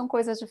karma são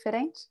coisas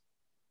diferentes?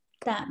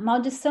 Tá,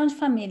 maldição de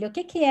família. O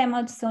que que é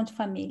maldição de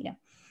família?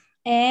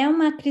 É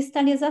uma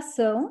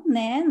cristalização,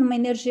 né, numa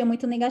energia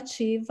muito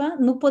negativa,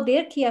 no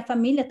poder que a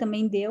família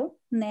também deu,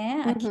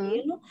 né, Uhum,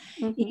 aquilo,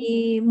 uhum,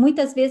 e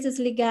muitas vezes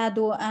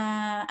ligado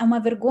a uma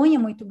vergonha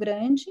muito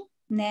grande,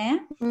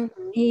 né, uhum,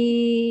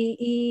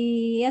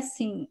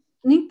 assim,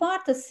 não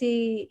importa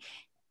se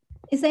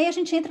isso aí a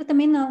gente entra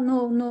também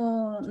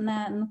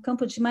no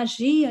campo de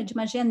magia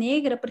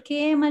negra,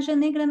 porque magia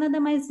negra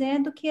nada mais é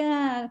do que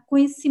o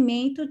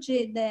conhecimento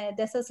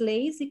dessas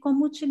leis e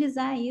como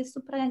utilizar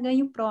isso para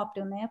ganho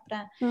próprio, né?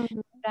 uhum.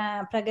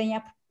 Para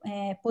ganhar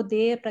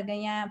poder, para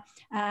ganhar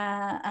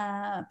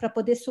para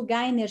poder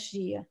sugar a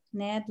energia,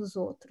 né, dos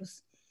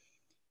outros.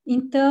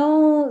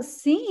 Então,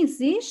 sim,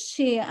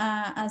 existe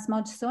as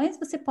maldições,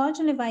 você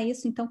pode levar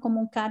isso então como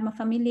um karma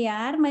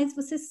familiar, mas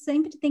você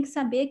sempre tem que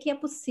saber que é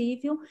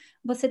possível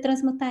você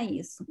transmutar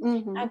isso.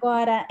 Uhum.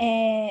 Agora,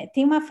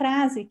 tem uma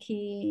frase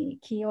que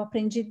eu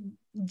aprendi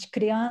de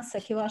criança,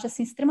 que eu acho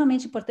assim,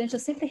 extremamente importante, eu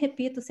sempre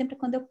repito, sempre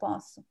quando eu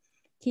posso,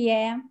 que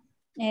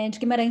de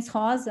Guimarães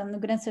Rosa, no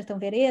Grande Sertão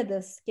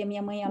Veredas, que a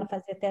minha mãe ela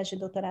fazia tese de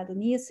doutorado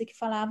nisso, e que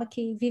falava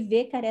que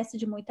viver carece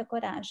de muita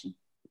coragem.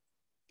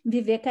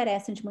 Viver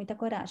carece de muita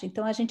coragem.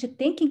 Então, a gente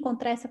tem que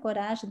encontrar essa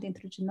coragem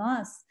dentro de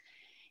nós,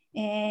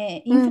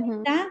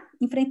 Uhum.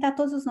 enfrentar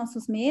todos os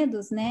nossos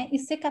medos, né? E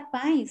ser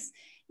capaz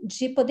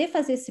de poder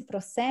fazer esse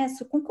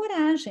processo com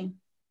coragem.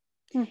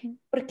 Uhum.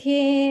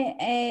 Porque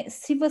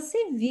se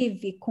você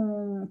vive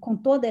com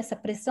toda essa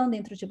pressão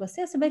dentro de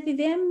você, você vai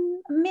viver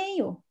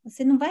meio,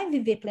 você não vai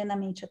viver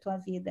plenamente a tua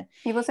vida.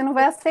 E você não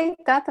vai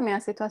aceitar também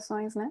as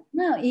situações, né?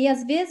 Não, e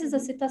às vezes a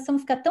Uhum. situação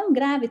fica tão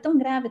grave, tão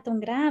grave, tão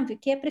grave,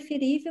 que é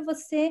preferível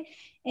você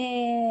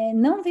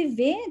não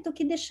viver do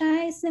que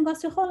deixar esse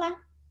negócio rolar,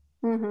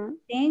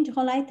 entende?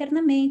 Rolar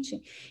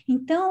eternamente.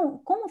 Então,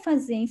 como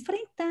fazer?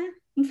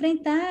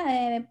 Enfrentar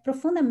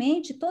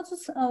profundamente todos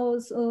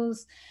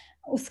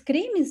os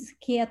crimes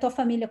que a tua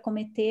família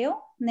cometeu,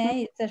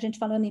 né? A gente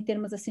falando em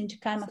termos assim de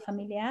karma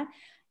familiar,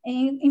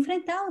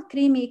 enfrentar o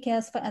crime que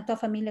a tua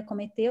família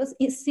cometeu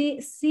e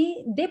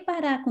se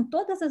deparar com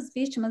todas as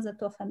vítimas da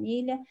tua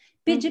família,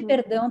 pedir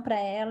perdão para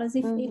elas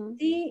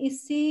e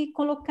se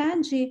colocar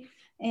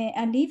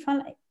ali,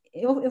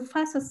 eu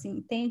faço assim,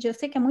 entende? Eu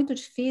sei que é muito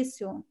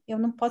difícil, eu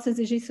não posso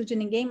exigir isso de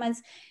ninguém,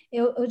 mas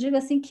eu digo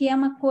assim que é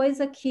uma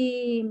coisa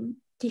que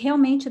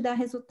realmente dá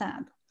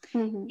resultado.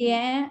 E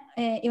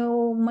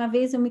uma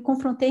vez eu me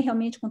confrontei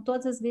realmente com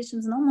todas as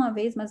vítimas, não uma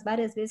vez, mas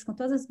várias vezes, com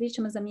todas as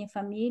vítimas da minha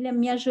família,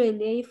 me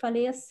ajoelhei e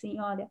falei assim: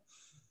 olha,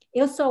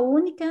 eu sou a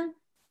única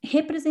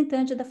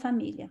representante da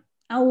família,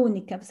 a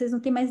única, vocês não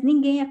têm mais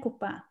ninguém a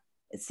culpar.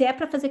 Se é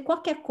para fazer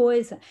qualquer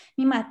coisa,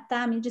 me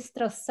matar, me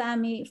destroçar,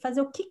 me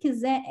fazer o que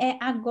quiser, é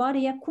agora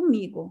e é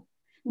comigo.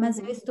 Mas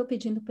eu estou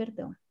pedindo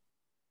perdão.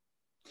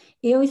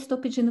 Eu estou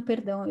pedindo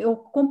perdão. Eu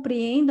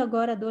compreendo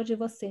agora a dor de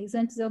vocês.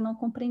 Antes eu não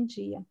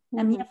compreendia.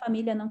 A minha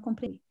família não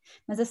compreendia.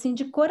 Mas assim,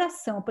 de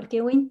coração, porque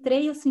eu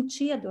entrei e eu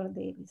senti a dor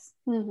deles.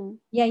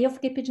 E aí eu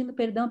fiquei pedindo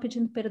perdão,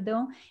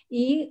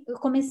 e eu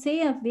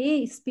comecei a ver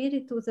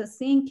espíritos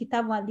assim que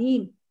estavam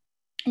ali.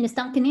 Eles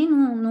estavam que nem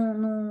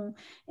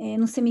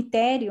no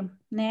cemitério,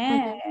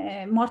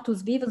 né?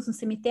 Mortos-vivos no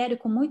cemitério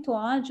com muito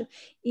ódio,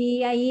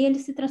 e aí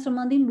eles se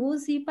transformando em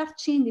luz e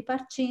partindo, e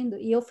partindo.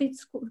 E eu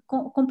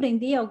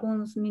compreendi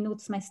alguns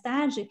minutos mais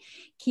tarde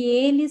que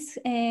eles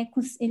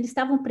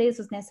estavam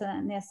presos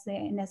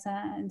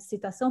nessa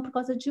situação por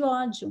causa de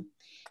ódio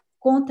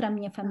contra a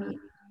minha família.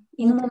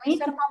 E no Então,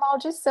 isso era momento, uma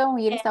maldição,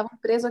 e eles estavam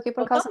presos aqui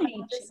por causa da totalmente.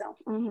 maldição.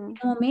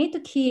 No momento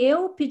que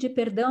eu pedi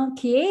perdão,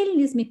 que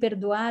eles me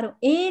perdoaram,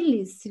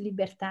 eles se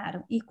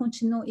libertaram e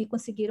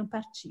conseguiram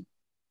partir.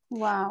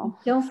 Uau!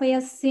 Então foi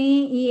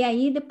assim, e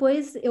aí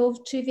depois eu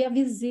tive a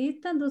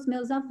visita dos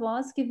meus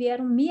avós que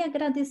vieram me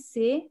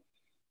agradecer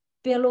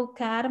pelo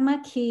karma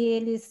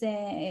que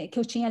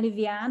eu tinha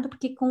aliviado,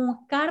 porque com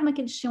o karma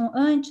que eles tinham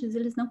antes,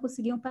 eles não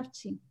conseguiam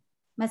partir,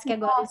 mas que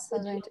agora eles Nossa,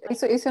 podiam gente,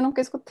 partir. isso eu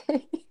nunca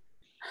escutei.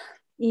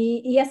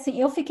 E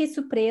assim, eu fiquei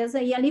surpresa,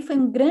 e ali foi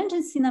um grande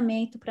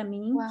ensinamento para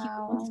mim, que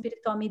o mundo Uau!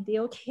 espiritual me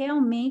deu, que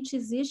realmente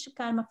existe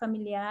karma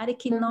familiar, e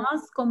que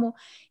nós, como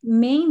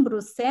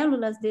membros,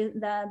 células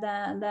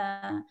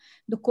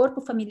do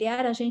corpo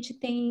familiar, a gente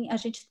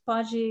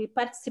pode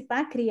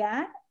participar,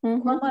 criar,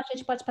 como a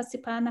gente pode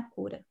participar na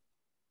cura.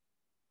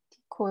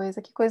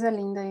 Que coisa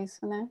linda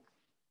isso, né?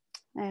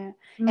 É,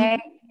 Uhum.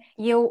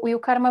 e o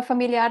karma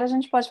familiar, a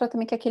gente pode falar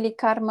também que aquele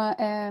karma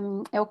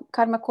é o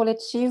karma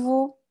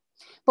coletivo.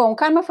 Bom, o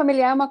karma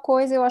familiar é uma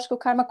coisa, eu acho que o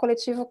karma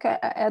coletivo que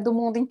é do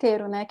mundo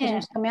inteiro, né? Que a É,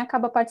 gente também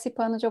acaba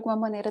participando de alguma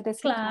maneira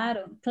desse karma.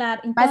 claro,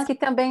 claro. Então, Mas que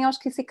também, eu acho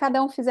que se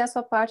cada um fizer a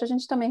sua parte, a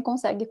gente também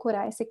consegue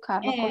curar esse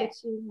karma é,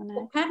 coletivo, o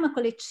né? karma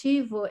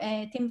coletivo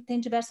tem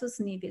diversos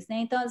níveis, né?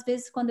 Então, às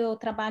vezes, quando eu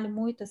trabalho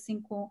muito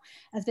assim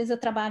às vezes eu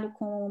trabalho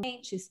com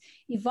mentes,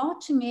 e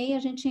volta e meia a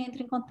gente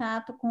entra em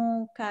contato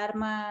com o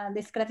karma da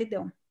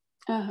escravidão,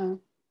 Aham.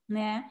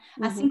 né?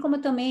 Assim Uhum.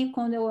 como também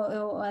quando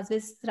eu às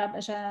vezes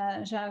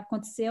já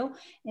aconteceu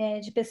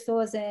de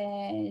pessoas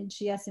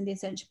de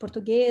ascendência de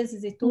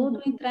portugueses e tudo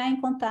Uhum. entrar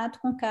em contato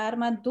com o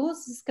karma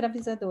dos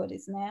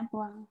escravizadores, né?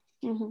 Uau.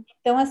 Uhum.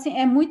 Então, assim,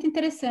 é muito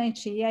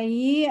interessante. E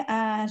aí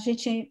a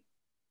gente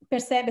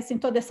percebe assim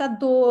toda essa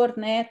dor,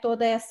 né?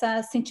 Todo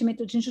esse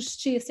sentimento de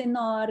injustiça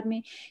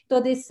enorme,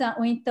 toda essa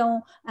ou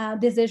então o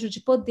desejo de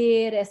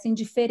poder, essa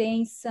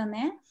indiferença,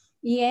 né?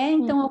 E é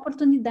então a Uhum.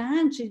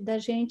 oportunidade da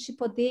gente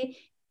poder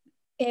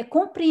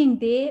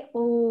compreender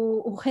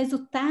o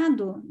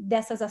resultado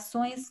dessas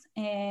ações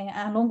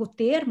a longo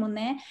termo,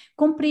 né?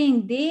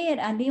 Compreender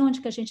ali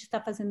onde que a gente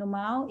está fazendo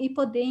mal e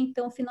poder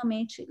então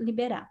finalmente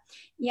liberar.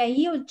 E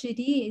aí eu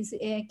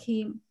diria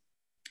que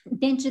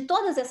dentro de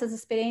todas essas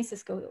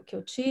experiências que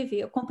eu tive,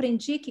 eu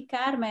compreendi que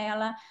karma,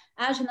 ela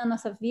age na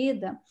nossa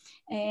vida,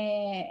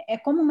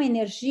 como uma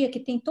energia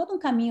que tem todo um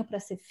caminho para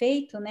ser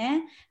feito,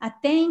 né?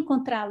 Até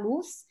encontrar a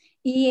luz,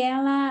 e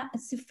ela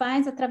se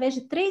faz através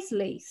de três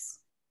leis.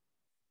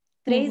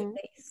 Três Uhum.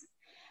 leis.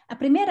 A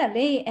primeira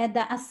lei é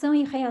da ação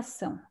e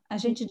reação. A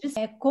gente diz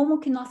como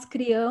que nós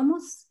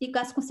criamos e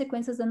as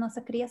consequências da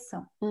nossa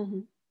criação.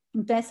 Uhum.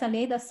 Então, essa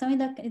lei da ação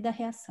e da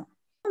reação.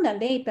 A segunda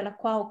lei pela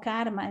qual o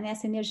karma, né,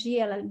 essa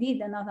energia, ela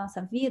lida na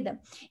nossa vida,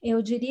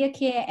 eu diria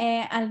que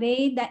é a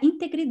lei da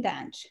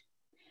integridade.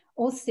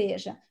 Ou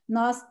seja,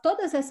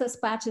 todas essas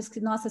partes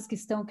nossas que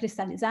estão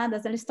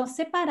cristalizadas, elas estão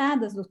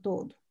separadas do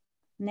todo.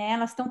 Né?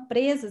 Elas estão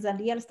presas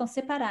ali, elas estão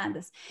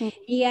separadas.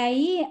 E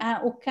aí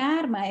o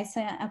karma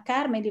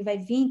ele vai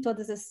vir,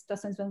 todas as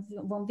situações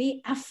vão vir,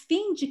 a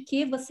fim de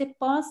que você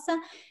possa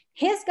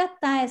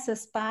resgatar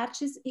essas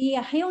partes e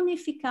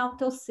reunificar o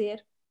teu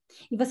ser.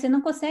 E você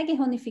não consegue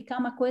reunificar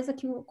uma coisa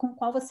com a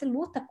qual você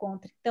luta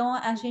contra. Então,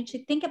 a gente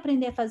tem que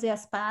aprender a fazer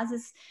as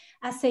pazes,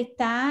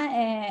 aceitar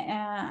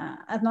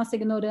a nossa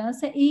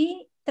ignorância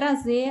e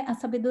trazer a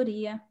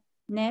sabedoria,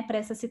 né, para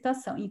essa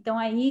situação. Então,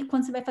 aí,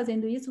 quando você vai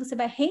fazendo isso, você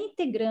vai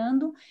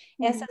reintegrando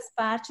essas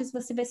partes,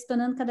 você vai se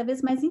tornando cada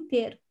vez mais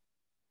inteiro.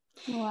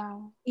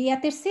 Uau. E a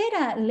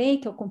terceira lei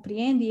que eu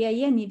compreendo, e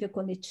aí a nível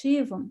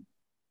coletivo,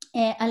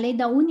 é a lei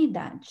da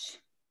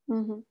unidade.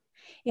 Uhum.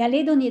 E a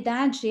lei da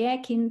unidade é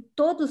que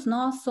todos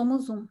nós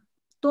somos um.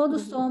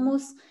 Todos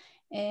somos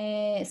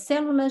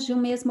células de um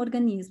mesmo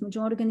organismo, de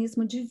um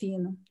organismo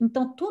divino.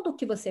 Então, tudo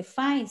que você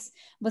faz,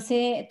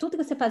 tudo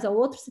que você faz ao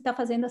outro, você está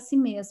fazendo a si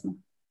mesmo.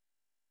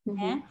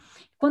 Né?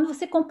 Quando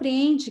você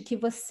compreende que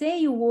você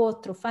e o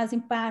outro fazem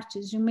parte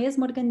de um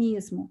mesmo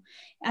organismo,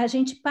 a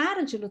gente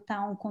para de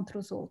lutar um contra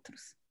os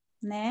outros,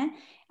 né?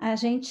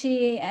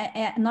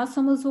 Nós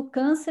somos o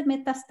câncer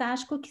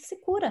metastático que se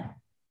cura,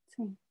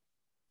 Sim.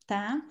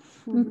 tá?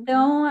 Uhum.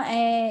 Então,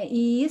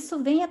 e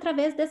isso vem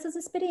através dessas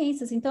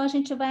experiências. Então, a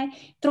gente vai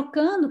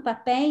trocando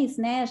papéis,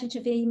 né? A gente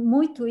vê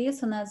muito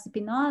isso nas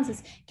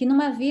hipnoses, que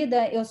numa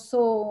vida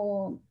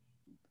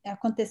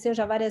aconteceu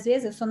já várias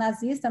vezes, eu sou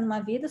nazista numa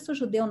vida, sou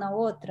judeu na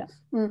outra.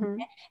 Uhum.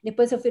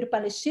 Depois eu viro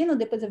palestino,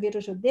 depois eu viro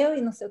judeu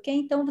e não sei o quê.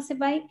 Então, você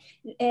vai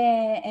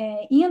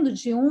indo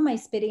de uma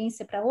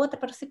experiência para outra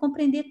para você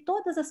compreender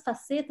todas as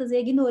facetas e a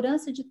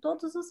ignorância de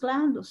todos os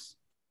lados.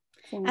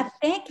 Sim.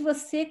 Até que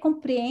você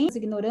compreende as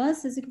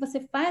ignorâncias e que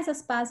você faz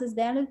as pazes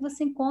dela e que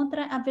você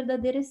encontra a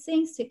verdadeira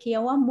essência, que é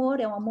o amor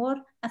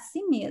a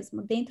si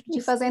mesmo, dentro E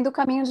de si. fazendo o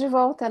caminho de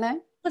volta, né?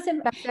 Você,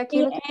 Para ser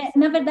aquilo que você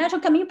na verdade, é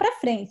o caminho para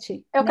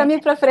frente, é o né?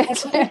 caminho para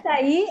frente.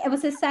 É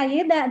você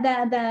sair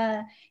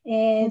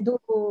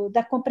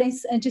da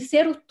compreensão de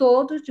ser o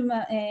todo,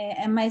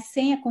 mas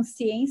sem a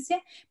consciência,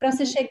 para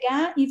você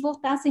chegar e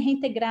voltar a se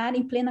reintegrar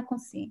em plena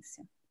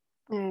consciência.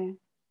 É,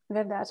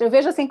 verdade. Eu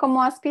vejo assim como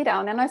uma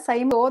espiral, né? Nós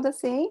saímos toda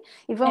assim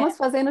e vamos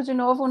fazendo de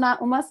novo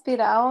uma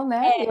espiral,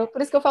 né?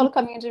 Por isso que eu falo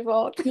caminho de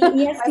volta. Mas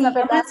na Assim, é uma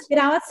verdade,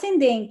 espiral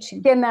ascendente.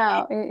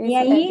 genau, E isso é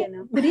aí,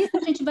 genau. por isso a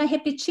gente vai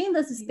repetindo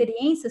as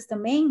experiências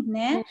também,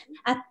 né?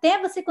 Até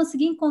você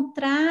conseguir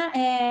encontrar,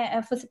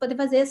 você poder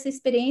fazer essa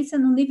experiência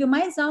no nível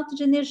mais alto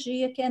de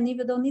energia, que é a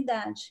nível da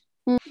unidade.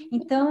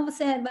 Então,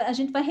 a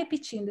gente vai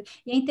repetindo.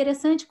 E é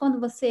interessante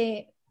quando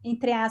você,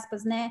 entre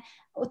aspas, né,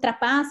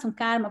 ultrapassa um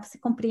karma, você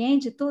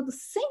compreende tudo,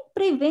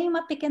 sempre vem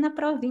uma pequena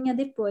provinha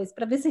depois,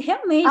 para ver se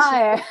realmente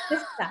É.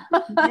 está,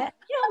 né?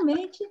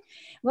 Realmente,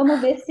 vamos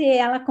ver se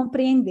ela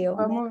compreendeu,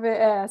 né? Vamos ver,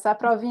 essa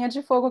provinha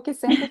de fogo que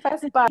sempre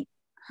faz parte.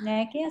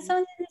 Né? Que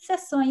são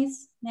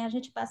iniciações, né? A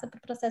gente passa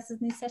por processos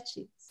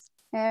iniciativos.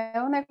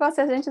 O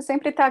negócio, a gente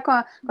sempre está com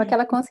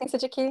aquela consciência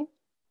de que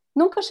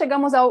nunca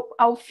chegamos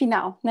ao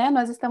final, né?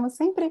 Nós estamos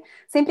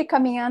sempre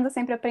caminhando,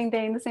 sempre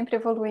aprendendo, sempre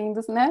evoluindo,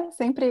 né?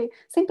 Sempre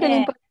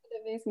limpando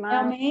cada vez mais.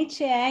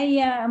 Realmente e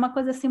é uma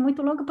coisa assim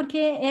muito louca, porque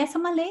essa é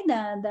uma lei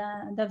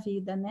da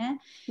vida, né?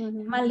 É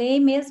uma lei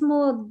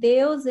mesmo,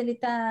 Deus, ele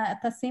tá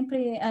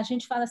sempre, a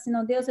gente fala assim,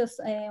 não, Deus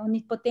é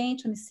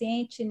onipotente,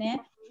 onisciente, né?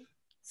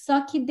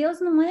 Só que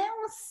Deus não é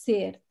um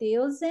ser,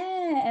 Deus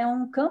é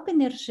um campo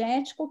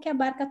energético que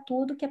abarca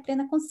tudo, que é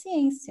plena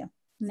consciência,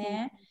 Sim.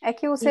 né? É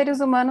que os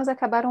seres humanos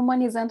acabaram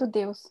humanizando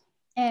Deus.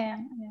 É,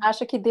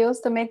 Acha que Deus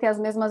também tem as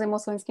mesmas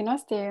emoções que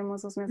nós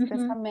temos, os mesmos uhum.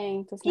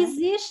 pensamentos, né?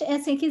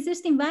 Que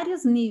existem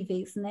vários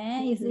níveis,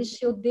 né?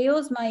 Existe o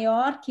Deus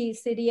maior, que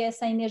seria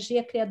essa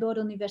energia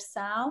criadora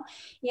universal,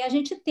 e a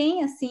gente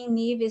tem, assim,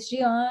 níveis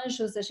de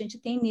anjos, a gente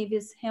tem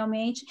níveis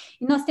realmente,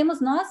 e nós temos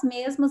nós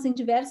mesmos em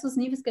diversos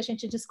níveis que a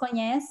gente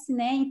desconhece,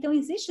 né? Então,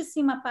 existe,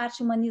 sim, uma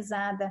parte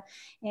humanizada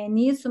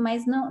nisso,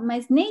 mas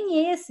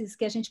nem esses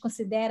que a gente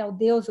considera o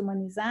Deus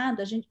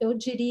humanizado, eu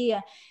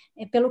diria,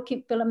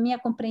 pela minha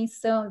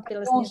compreensão,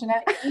 pelas minhas Longe,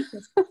 né?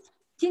 experiências,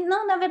 que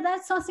não, na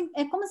verdade, são assim,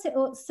 é como se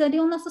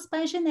seriam nossos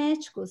pais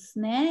genéticos,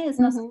 né? Os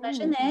nossos pais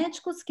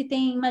genéticos que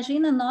tem,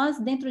 imagina nós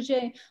dentro de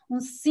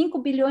uns 5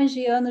 bilhões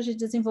de anos de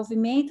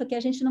desenvolvimento que a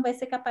gente não vai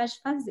ser capaz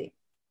de fazer,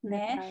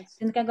 né? Verdade.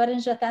 Sendo que agora a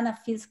gente já está na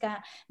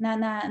física,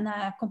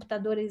 na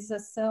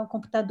computadorização,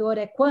 computador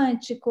é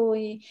quântico,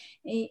 e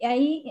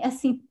aí,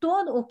 assim,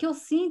 todo o que eu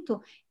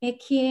sinto é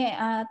que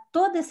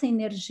toda essa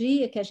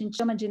energia que a gente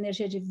chama de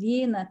energia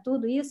divina,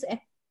 tudo isso é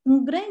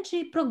um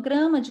grande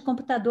programa de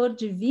computador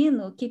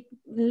divino que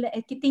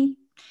tem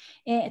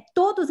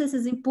todos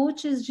esses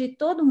inputs de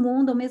todo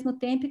mundo ao mesmo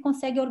tempo e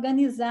consegue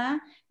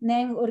organizar,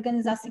 né,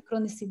 organizar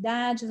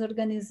sincronicidades,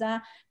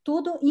 organizar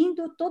tudo,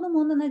 indo todo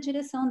mundo na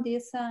direção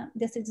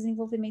desse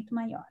desenvolvimento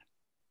maior.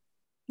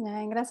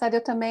 É engraçado,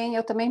 eu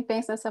também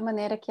penso dessa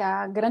maneira, que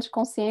a grande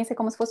consciência é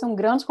como se fosse um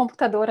grande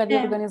computador ali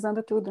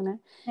organizando tudo, né?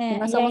 E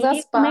nós E somos as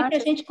aí, como é que a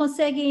partes. gente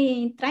consegue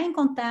entrar em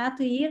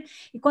contato e ir?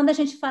 E quando a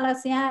gente fala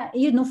assim,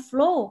 ir no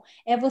flow,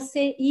 é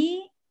você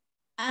ir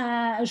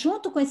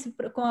junto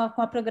com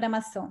a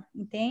programação,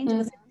 entende?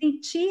 Você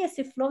sentir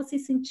esse flow, você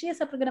sentir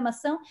essa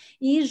programação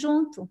e ir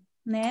junto,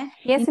 né?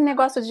 E esse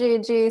negócio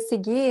de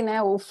seguir,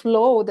 né, o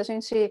flow, da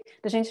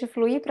gente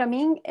fluir, para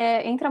mim,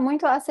 entra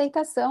muito a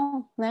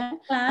aceitação, né?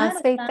 Claro,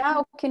 Aceitar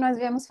claro. o que nós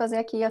viemos fazer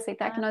aqui,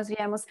 aceitar que nós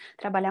viemos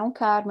trabalhar um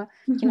karma,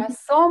 que nós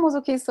somos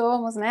o que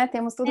somos, né?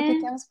 Temos tudo que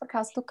temos por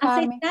causa do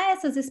karma. Aceitar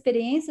essas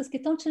experiências que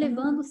estão te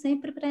levando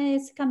sempre para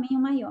esse caminho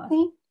maior.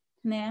 Sim.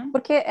 né?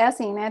 Porque é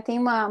assim, né? Tem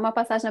uma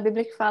passagem na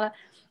Bíblia que fala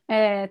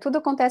tudo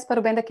acontece para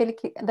o bem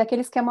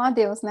daqueles que amam a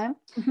Deus, né?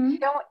 Uhum,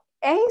 Então,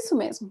 é isso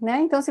mesmo,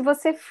 né? Então, se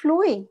você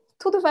flui,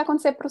 tudo vai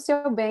acontecer para o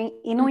seu bem,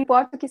 e não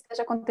importa o que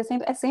esteja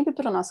acontecendo, é sempre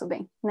para o nosso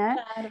bem, né?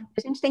 claro.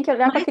 A gente tem que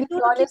olhar Não com é aqueles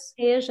tudo que olhos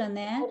seja,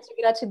 né? de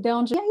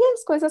gratidão, e aí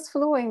as coisas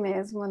fluem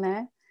mesmo,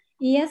 né?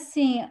 E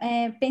assim,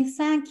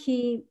 pensar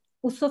que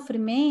o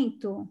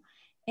sofrimento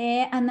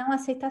é a não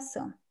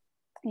aceitação,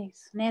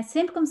 Isso. né?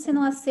 Sempre quando você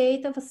não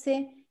aceita,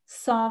 você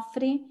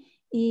sofre,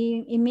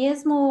 e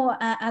mesmo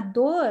a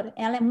dor,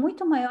 ela é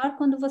muito maior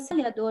quando você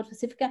olha a dor,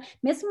 você fica,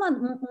 mesmo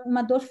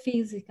uma dor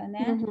física,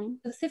 né? Uhum.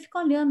 Você fica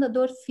olhando a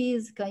dor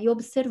física e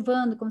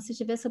observando, como se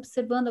estivesse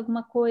observando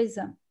alguma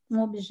coisa, um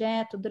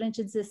objeto,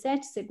 durante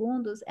 17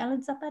 segundos, ela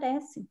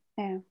desaparece,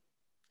 É.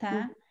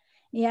 tá? Uhum.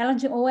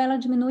 E ou ela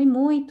diminui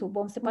muito.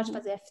 Bom, você pode Uhum.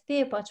 fazer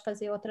FT, pode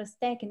fazer outras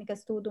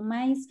técnicas, tudo,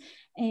 mas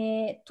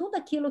tudo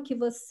aquilo que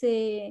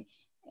você,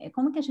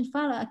 como que a gente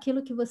fala?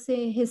 Aquilo que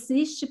você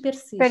resiste,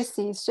 persiste.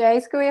 Persiste, é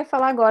isso que eu ia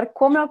falar agora.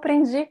 Como eu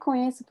aprendi com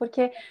isso,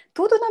 porque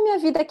tudo na minha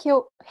vida que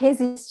eu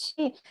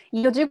resisti,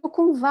 e eu digo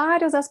com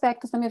vários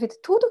aspectos da minha vida,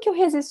 tudo que eu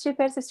resisti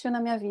persistiu na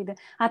minha vida,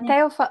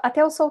 até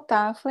eu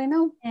soltar. Eu falei,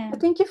 não, eu É.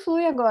 tenho que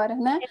fluir agora,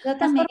 né?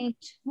 Mas foram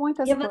Exatamente.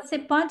 muitas E coisas. você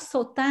pode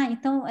soltar,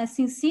 então,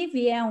 assim, se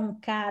vier um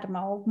karma,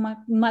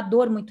 alguma uma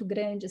dor muito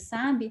grande,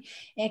 sabe?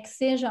 Que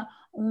seja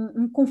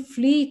um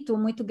conflito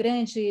muito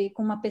grande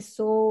com uma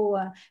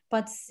pessoa,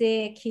 pode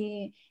ser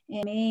que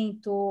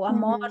a Uhum,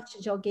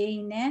 morte de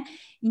alguém, né?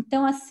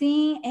 Então,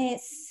 assim,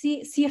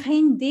 se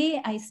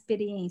render à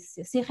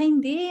experiência, se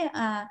render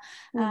à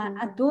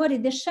uhum, dor e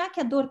deixar que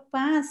a dor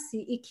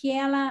passe e que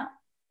ela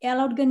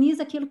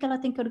organiza aquilo que ela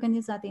tem que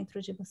organizar dentro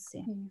de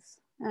você.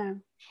 isso. É.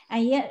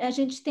 Aí a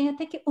gente tem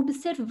até que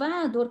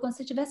observar a dor, como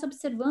se estivesse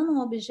observando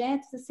um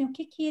objeto, assim, o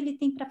que que ele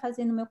tem para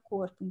fazer no meu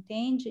corpo,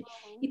 entende?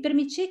 E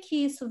permitir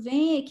que isso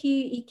venha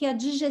e que a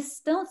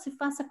digestão se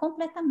faça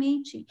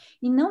completamente,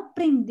 e não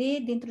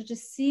prender dentro de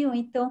si, ou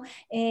então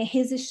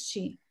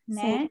resistir, Sim.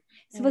 né?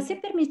 Se É. você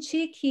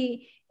permitir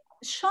que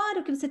chore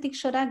o que você tem que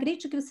chorar,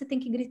 grite o que você tem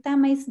que gritar,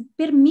 mas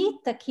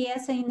permita que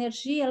essa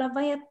energia ela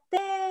vai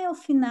até o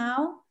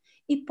final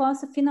e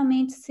possa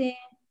finalmente ser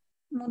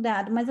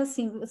mudado, mas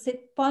assim,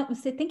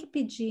 você tem que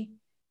pedir,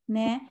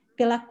 né,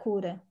 pela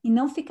cura e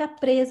não ficar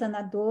presa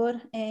na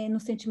dor, no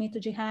sentimento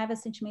de raiva,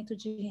 sentimento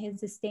de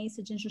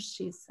resistência, de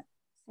injustiça,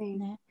 Sim.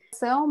 né?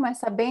 Mas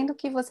sabendo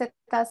que você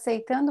está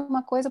aceitando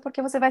uma coisa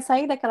porque você vai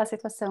sair daquela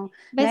situação,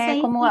 Vai né?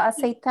 sair Como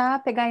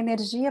aceitar, pegar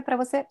energia para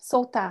você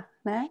soltar,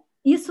 né?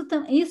 isso,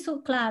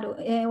 claro,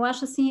 eu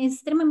acho assim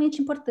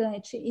extremamente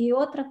importante. E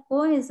outra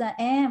coisa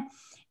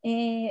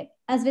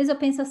às vezes eu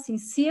penso assim,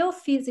 se eu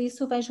fiz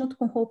isso, vai junto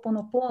com o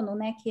Ho'oponopono,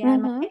 né, que é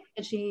uma Uhum.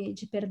 técnica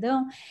de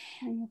perdão.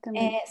 Eu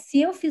também. Se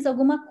eu fiz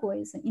alguma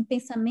coisa em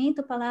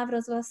pensamento,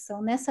 palavras ou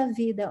ação, nessa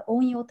vida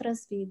ou em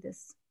outras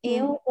vidas, Uhum.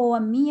 eu ou a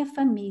minha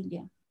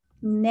família,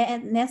 né,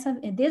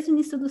 desde o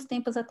início dos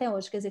tempos até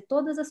hoje, quer dizer,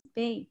 todas as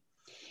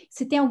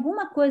se tem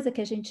alguma coisa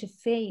que a gente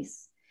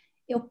fez,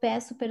 eu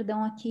peço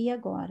perdão aqui e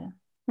agora.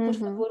 Por Uhum.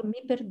 favor,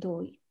 me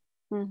perdoe,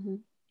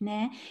 Uhum.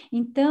 né?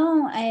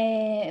 Então,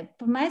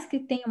 por mais que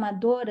tenha uma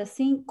dor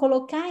assim,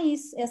 colocar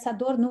essa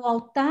dor no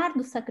altar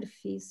do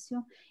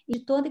sacrifício e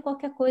de toda e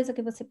qualquer coisa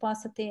que você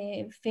possa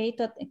ter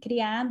feito,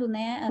 criado,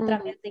 né, Uhum.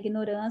 através da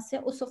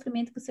ignorância, o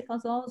sofrimento que você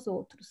causou aos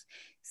outros.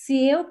 Se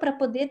eu, para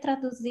poder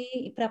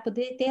traduzir, para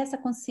poder ter essa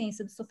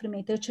consciência do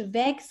sofrimento, eu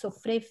tiver que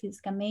sofrer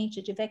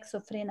fisicamente, tiver que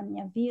sofrer na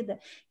minha vida,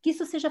 que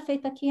isso seja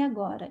feito aqui e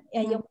agora. E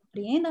aí eu Uhum.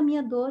 compreendo a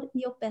minha dor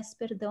e eu peço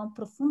perdão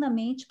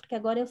profundamente, porque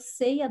agora eu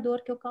sei a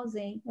dor que eu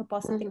causei, eu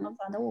posso ter Uhum.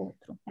 causado ao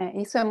outro.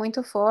 Isso é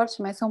muito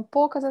forte, mas são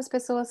poucas as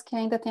pessoas que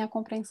ainda têm a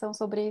compreensão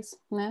sobre isso,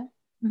 né?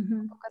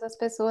 Uhum, Poucas as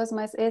pessoas,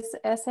 mas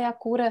essa é a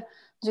cura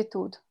de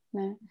tudo,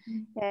 né?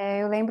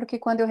 Eu lembro que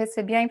quando eu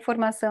recebi a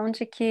informação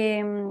de que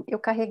eu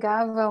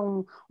carregava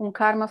um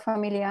karma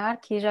familiar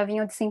que já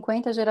vinha de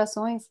 50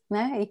 gerações,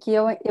 né? E que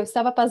eu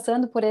estava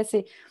passando por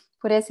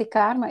esse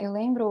karma, eu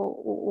lembro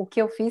o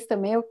que eu fiz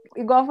também,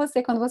 igual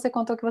você, quando você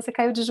contou que você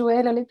caiu de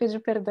joelho ali e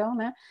pediu perdão,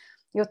 né?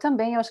 Eu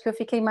também, eu acho que eu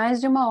fiquei mais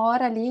de uma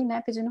hora ali,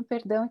 né, pedindo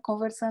perdão e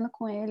conversando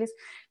com eles,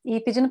 e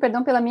pedindo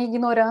perdão pela minha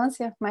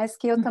ignorância, mas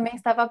que eu também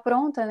estava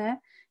pronta, né,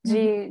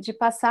 uhum. de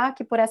passar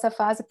aqui por essa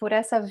fase, por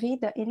essa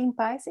vida, e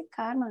limpar esse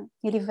karma,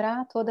 e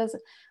livrar todas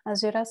as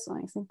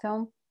gerações.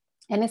 Então,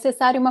 é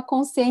necessário uma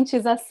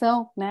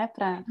conscientização, né,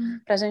 para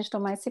a gente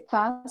tomar esse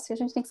passo, e a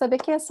gente tem que saber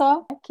que é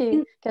só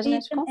que a E,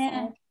 gente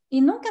consegue. e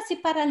nunca se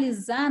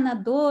paralisar na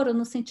dor ou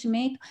no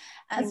sentimento.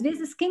 Às Sim,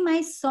 vezes, quem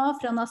mais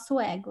sofre é o nosso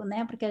ego,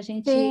 né? Porque a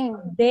gente sim.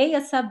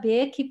 odeia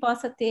saber que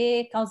possa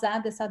ter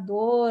causado essa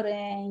dor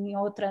em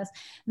outras.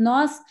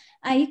 Nós,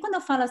 aí, quando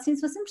eu falo assim,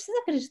 você não precisa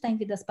acreditar em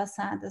vidas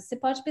passadas, você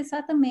pode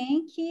pensar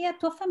também que a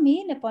tua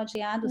família pode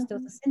ir, dos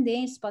teus Uhum,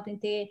 ascendentes, podem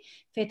ter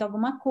feito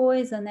alguma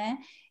coisa, né?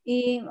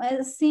 E,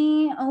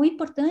 assim, o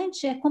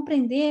importante é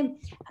compreender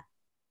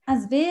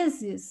às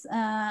vezes,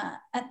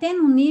 até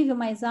num nível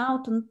mais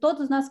alto,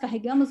 todos nós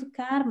carregamos o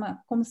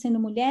karma, como sendo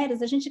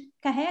mulheres, a gente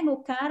carrega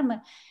o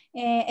karma,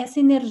 essa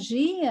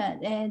energia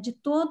de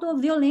toda a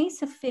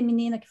violência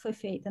feminina que foi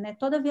feita, né?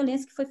 Toda a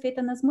violência que foi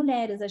feita nas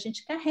mulheres, a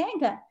gente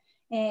carrega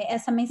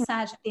essa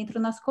mensagem dentro do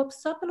nosso corpo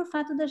só pelo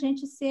fato da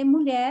gente ser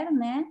mulher,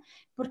 né?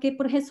 Porque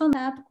por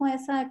ressonar com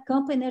esse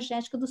campo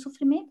energético do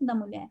sofrimento da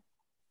mulher.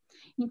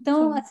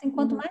 Então, Sim. assim,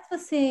 quanto Uhum. mais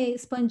você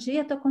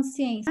expandir a tua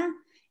consciência,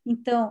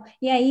 então,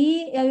 e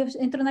aí eu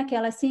entro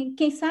naquela, assim,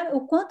 quem sabe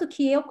o quanto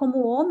que eu,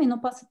 como homem, não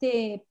posso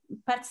ter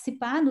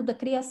participado da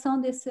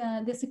criação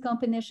desse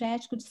campo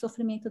energético de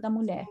sofrimento da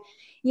mulher.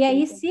 E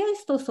aí, Sim. se eu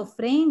estou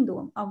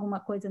sofrendo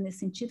alguma coisa nesse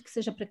sentido, que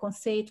seja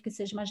preconceito, que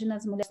seja, imagina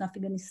as mulheres no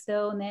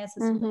Afeganistão, né,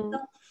 essa Uhum.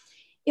 situação,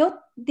 eu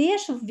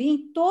deixo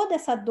vir toda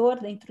essa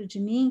dor dentro de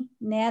mim,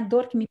 né, a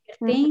dor que me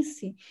Uhum.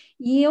 pertence,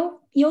 e eu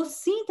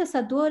sinto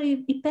essa dor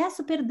e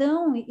peço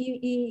perdão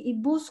e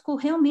busco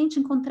realmente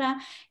encontrar,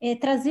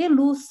 trazer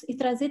luz e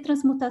trazer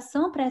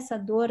transmutação para essa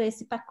dor,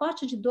 esse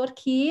pacote de dor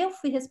que eu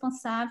fui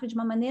responsável de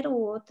uma maneira ou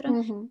outra,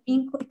 Uhum.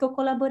 que eu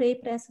colaborei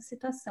para essa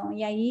situação.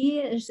 E aí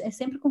é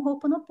sempre com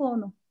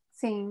Ho'oponopono.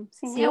 Sim,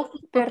 sim. Se É eu o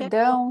fiz qualquer coisa,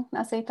 perdão,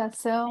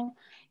 aceitação,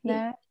 e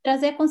né?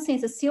 trazer a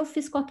consciência, se eu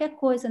fiz qualquer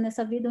coisa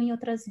nessa vida ou em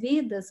outras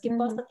vidas que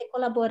possa Uhum. ter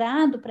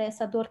colaborado para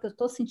essa dor que eu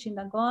estou sentindo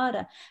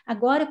agora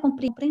eu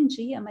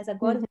compreendia, mas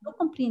agora eu Uhum. estou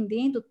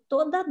compreendendo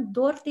toda a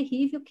dor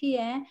terrível que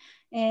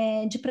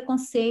de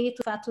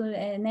preconceito, fato,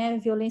 né,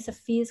 violência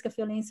física,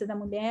 violência da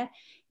mulher,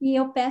 e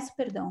eu peço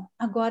perdão.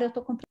 Agora eu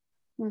estou compreendendo,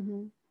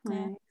 Uhum.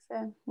 né?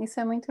 Isso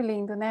é muito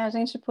lindo, né? A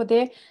gente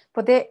poder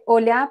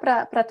olhar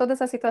para toda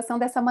essa situação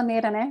dessa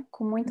maneira, né?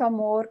 Com muito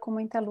amor, com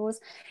muita luz,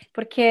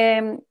 porque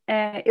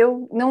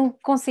eu não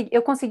consegui,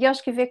 eu consegui,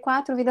 acho que ver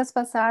 4 vidas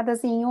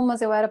passadas, e em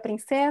umas eu era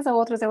princesa,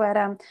 outras eu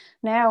era,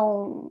 né,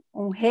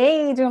 um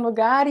rei de um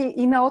lugar,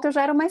 e na outra eu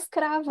já era uma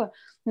escrava,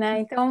 né?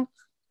 Então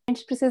a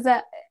gente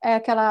precisa,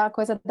 aquela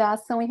coisa da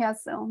ação e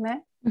reação,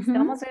 né? Uhum,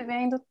 Estamos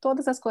vivendo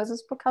todas as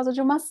coisas por causa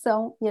de uma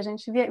ação, e a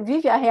gente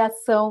vive a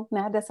reação,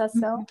 né, dessa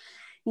ação. uhum,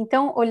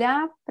 Então,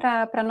 olhar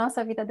para a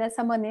nossa vida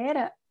dessa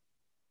maneira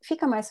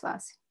fica mais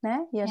fácil,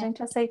 né? E a é,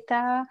 gente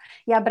aceitar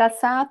e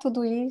abraçar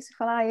tudo isso e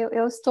falar,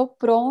 eu estou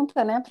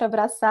pronta, né, para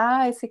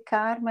abraçar esse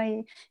karma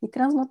e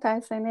transmutar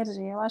essa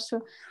energia. Acho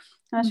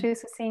uhum,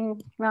 isso, assim,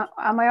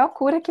 a maior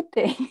cura que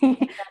tem,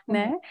 exatamente.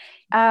 né?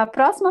 A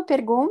próxima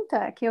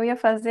pergunta que eu ia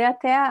fazer,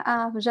 até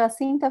a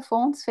Jacinta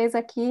Fontes fez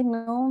aqui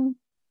no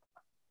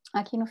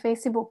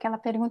Facebook. Ela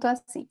perguntou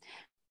assim: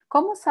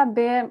 como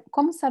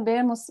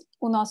sabermos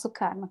o nosso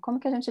karma? Como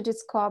que a gente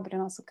descobre o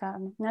nosso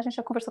karma? Né? A gente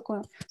já conversou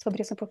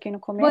sobre isso um pouquinho no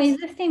Bom, começo.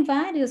 existem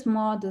vários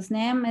modos,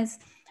 né? Mas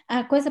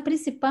a coisa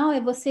principal é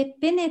você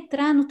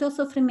penetrar no teu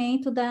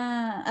sofrimento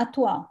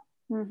atual.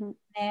 Uhum.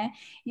 Né?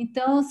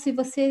 Então, se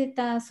você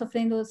está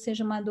sofrendo,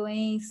 seja uma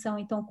doença, ou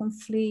então um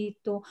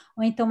conflito,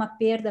 ou então uma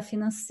perda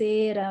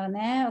financeira,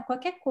 né?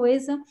 Qualquer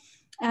coisa,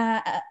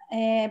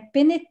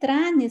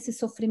 penetrar nesse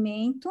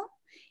sofrimento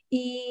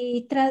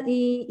e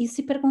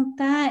se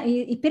perguntar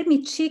e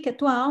permitir que a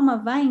tua alma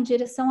vá em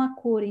direção à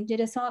cura, em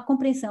direção à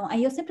compreensão.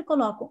 Aí eu sempre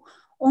coloco,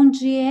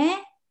 onde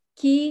é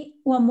que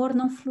o amor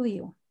não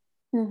fluiu?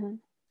 Uhum.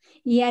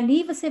 E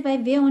ali você vai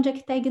ver onde é que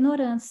está a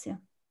ignorância,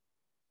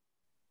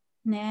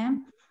 né?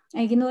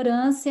 A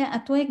ignorância,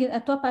 a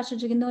tua parte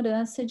de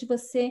ignorância de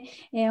você,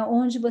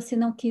 onde você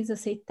não quis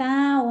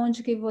aceitar,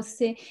 onde que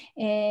você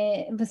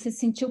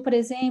sentiu, por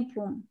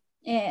exemplo,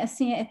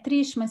 assim, é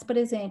triste, mas, por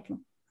exemplo,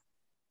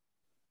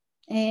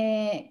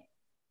 é,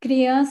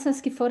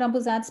 crianças que foram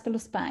abusadas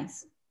pelos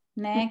pais,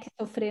 né, que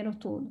sofreram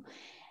tudo.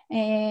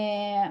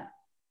 É,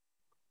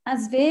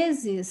 Às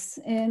vezes,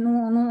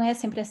 não é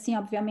sempre assim,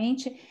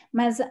 obviamente,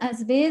 mas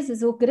às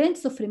vezes o grande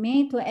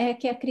sofrimento é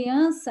que a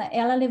criança,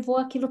 ela levou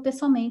aquilo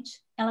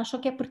pessoalmente. Ela achou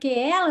que é porque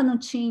ela não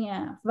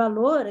tinha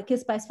valor que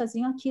os pais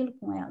faziam aquilo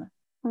com ela.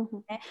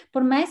 Uhum.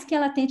 Por mais que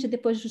ela tente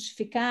depois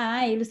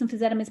justificar, eles não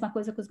fizeram a mesma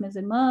coisa com os meus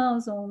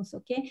irmãos, ou não sei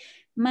o quê,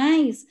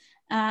 mas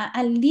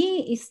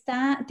ali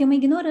tem uma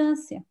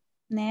ignorância,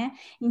 né?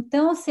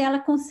 Então, se ela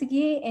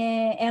conseguir,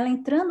 ela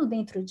entrando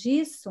dentro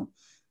disso,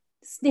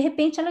 de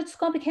repente ela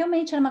descobre que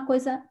realmente era uma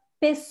coisa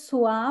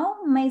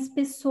pessoal, mas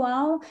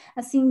pessoal,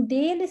 assim,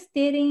 deles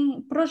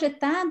terem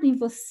projetado em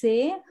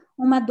você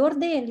uma dor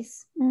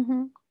deles,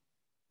 Uhum.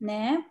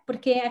 né?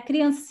 Porque a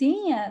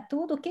criancinha,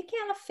 tudo, o que que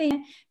ela fez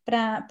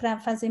para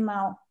fazer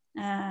mal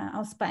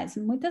aos pais?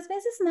 Muitas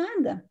vezes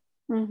nada.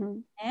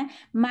 Uhum. Né?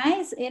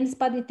 Mas eles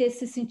podem ter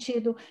se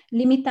sentido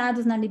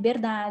limitados na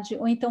liberdade,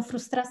 ou então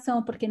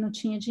frustração porque não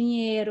tinha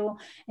dinheiro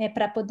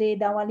para poder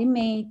dar o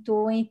alimento,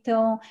 ou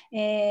então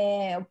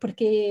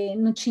porque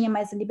não tinha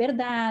mais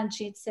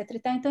liberdade, etc. E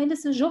tal. Então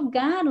eles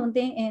jogaram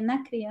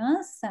na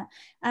criança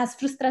as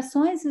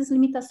frustrações e as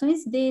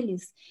limitações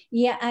deles.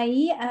 E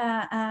aí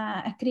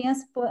a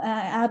criança,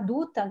 a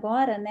adulta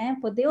agora, né,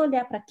 poder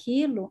olhar para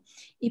aquilo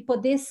e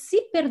poder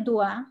se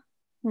perdoar,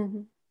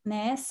 Uhum.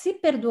 né? Se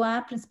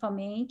perdoar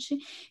principalmente,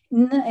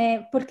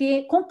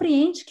 porque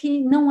compreende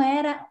que não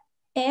era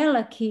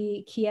ela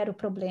que era o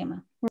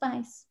problema.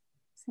 Pais.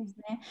 Sim.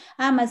 né?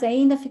 Ah, mas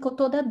ainda ficou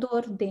toda a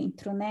dor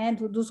dentro, né?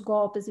 Dos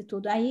golpes e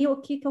tudo. Aí o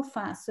que que eu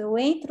faço? Eu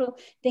entro,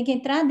 tem que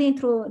entrar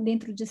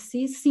dentro de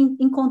si, sim,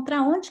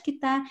 encontrar onde que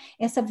está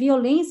essa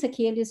violência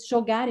que eles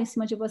jogaram em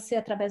cima de você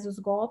através dos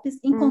golpes,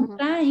 Uhum.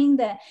 encontrar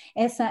ainda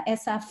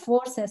essa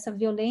força, essa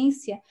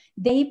violência,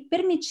 daí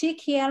permitir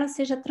que ela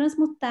seja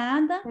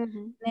transmutada,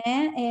 Uhum.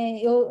 né?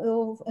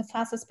 Eu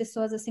faço as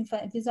pessoas assim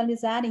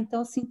visualizarem,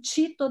 então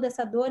sentir toda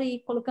essa dor e ir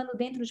colocando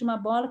dentro de uma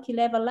bola que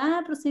leva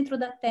lá para o centro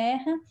da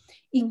Terra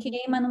e Uhum.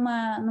 queima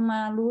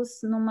numa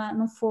luz,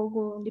 num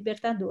fogo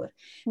libertador.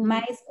 Uhum.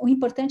 Mas o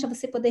importante é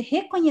você poder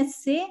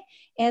reconhecer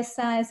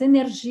essas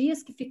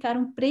energias que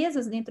ficaram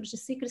presas dentro de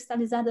si,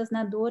 cristalizadas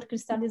na dor,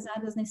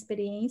 cristalizadas na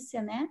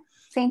experiência, né?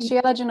 E Sentir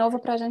ela de novo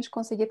para a gente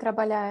conseguir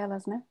trabalhar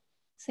elas, né?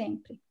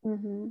 sempre.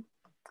 Uhum.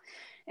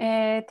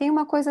 Tem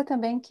uma coisa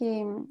também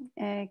que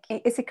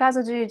esse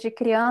caso de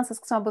crianças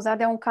que são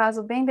abusadas é um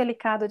caso bem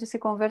delicado de se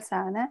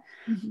conversar, né?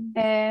 Uhum.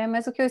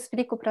 Mas o que eu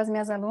explico para as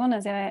minhas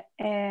alunas é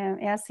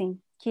assim,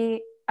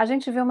 que a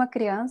gente vê uma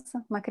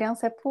criança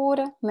é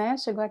pura, né?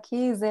 Chegou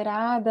aqui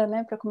zerada,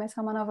 né? Para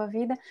começar uma nova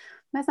vida,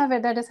 mas na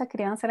verdade essa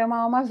criança era uma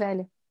alma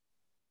velha.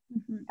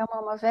 Uhum. É uma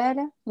alma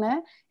velha,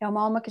 né? É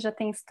uma alma que já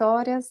tem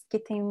histórias, que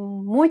tem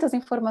muitas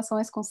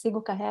informações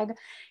consigo carrega.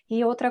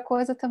 E outra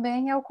coisa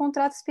também é o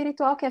contrato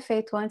espiritual que é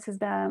feito antes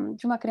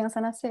de uma criança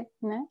nascer,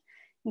 né?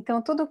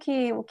 Então, tudo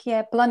o que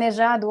é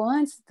planejado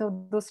antes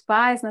dos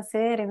pais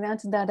nascerem, né,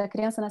 antes da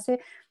criança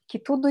nascer, que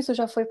tudo isso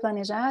já foi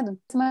planejado,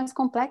 é mais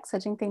complexa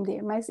de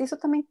entender, mas isso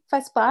também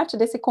faz parte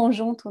desse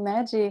conjunto,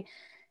 né,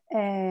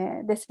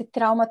 desse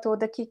trauma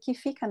todo que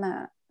fica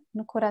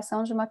no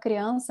coração de uma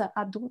criança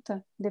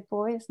adulta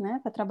depois,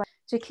 né, para trabalhar,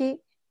 de que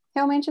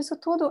realmente isso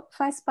tudo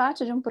faz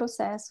parte de um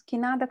processo, que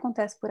nada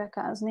acontece por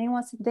acaso, nenhum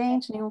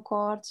acidente, nenhum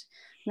corte,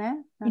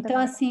 né, nada. Então,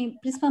 assim,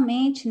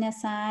 principalmente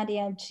nessa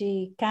área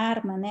de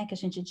karma, né, que a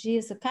gente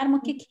diz, o karma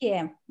o que que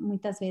é,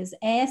 muitas vezes?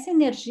 É essa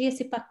energia,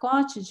 esse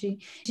pacote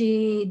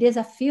de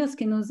desafios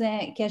que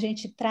a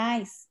gente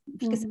traz,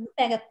 porque você Uhum, não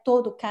pega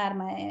todo o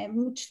karma, é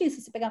muito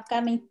difícil você pegar o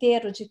karma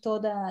inteiro de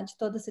toda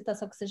a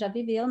situação que você já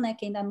viveu, né,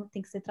 que ainda não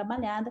tem que ser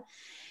trabalhada,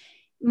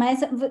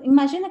 mas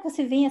imagina que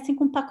você vem assim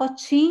com um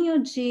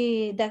pacotinho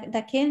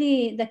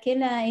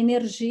daquela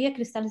energia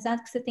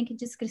cristalizada que você tem que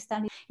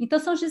descristalizar. Então,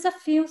 são os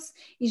desafios.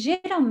 E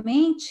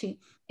geralmente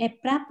é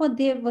para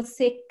poder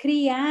você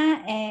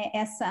criar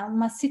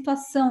uma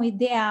situação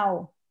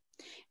ideal,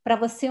 para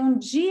você um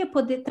dia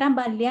poder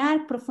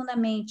trabalhar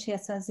profundamente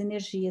essas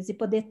energias e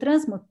poder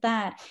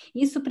transmutar,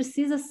 isso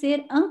precisa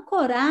ser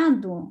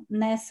ancorado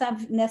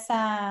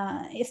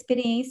nessa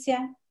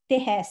experiência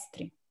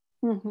terrestre.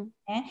 uhum,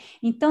 Né?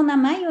 Então, na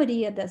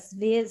maioria das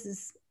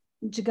vezes,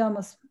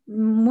 digamos,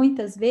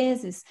 muitas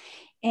vezes,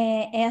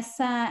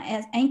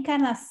 a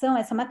encarnação,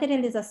 essa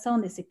materialização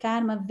desse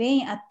karma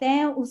vem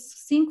até os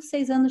 5,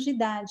 6 anos de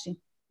idade,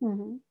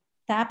 uhum,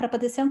 tá? Para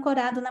poder ser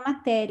ancorado na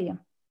matéria,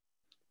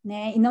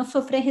 né? E não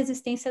sofrer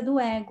resistência do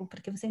ego,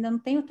 porque você ainda não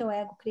tem o teu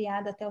ego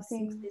criado até os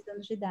 5, sim, 6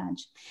 anos de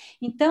idade.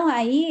 Então,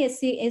 aí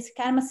esse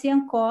karma se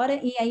ancora,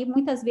 e aí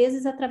muitas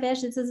vezes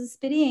através dessas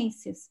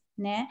experiências,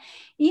 né?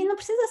 E não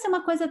precisa ser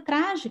uma coisa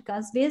trágica,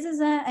 às vezes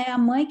é a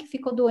mãe que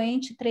ficou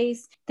doente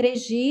três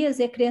dias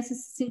e a criança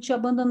se sentiu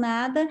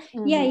abandonada, e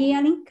uhum, aí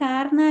ela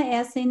encarna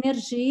essa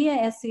energia,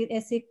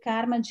 esse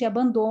karma de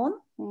abandono,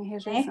 em né?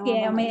 rejeição, Que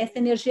é abandono. essa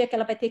energia que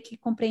ela vai ter que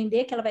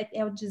compreender,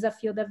 é o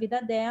desafio da vida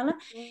dela,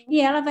 Uhum,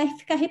 e ela vai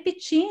ficar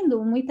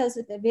repetindo muitas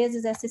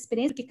vezes essa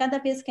experiência, porque cada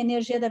vez que a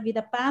energia da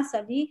vida passa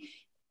ali,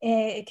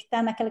 que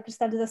está naquela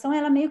cristalização,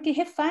 ela meio que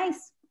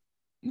refaz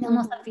na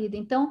nossa uhum. vida.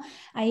 Então,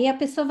 aí a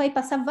pessoa vai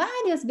passar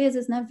várias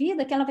vezes na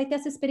vida que ela vai ter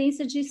essa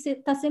experiência de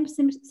estar sempre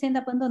sendo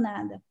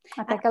abandonada.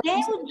 Até que ela Até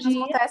consiga o dia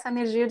transmutar essa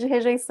energia de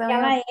rejeição em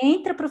ela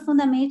entra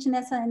profundamente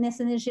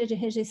nessa energia de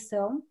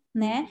rejeição,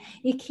 né?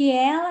 uhum, E que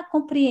ela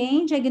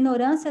compreende, a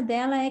ignorância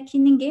dela é que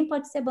ninguém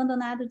pode ser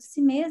abandonado de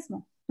si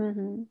mesmo.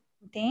 uhum,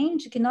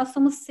 Entende? Que nós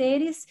somos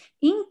seres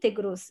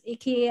íntegros e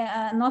que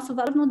nosso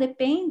valor não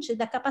depende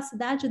da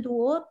capacidade do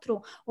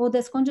outro ou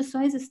das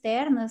condições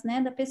externas,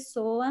 né, da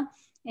pessoa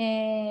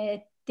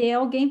ter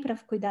alguém para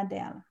cuidar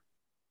dela,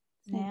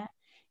 sim. né?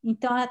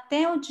 Então,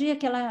 até o dia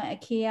que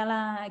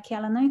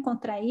ela não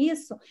encontrar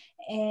isso,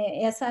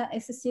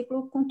 esse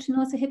ciclo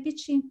continua a se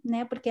repetir,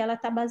 né? Porque ela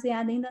está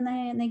baseada ainda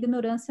na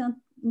ignorância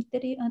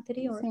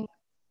anterior. Sim.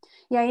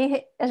 E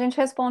aí a gente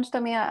responde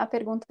também a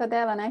pergunta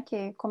dela, né?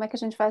 Que como é que a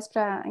gente faz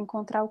para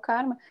encontrar o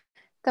karma?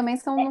 Também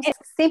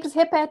sempre se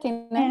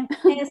repetem, né?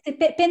 Se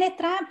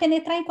penetrar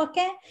em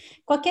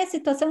qualquer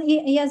situação,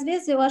 e às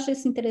vezes eu acho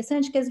isso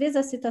interessante, que às vezes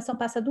a situação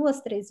passa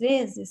 2, 3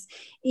 vezes,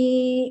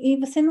 e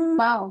você não,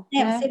 Mal,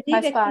 você né? vive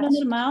Faz aquilo parte.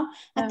 normal,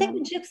 até que Uhum.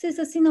 o dia que você diz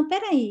assim, não,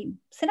 peraí,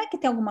 será que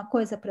tem alguma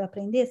coisa para eu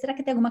aprender? Será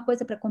que tem alguma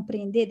coisa para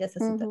compreender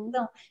dessa Uhum.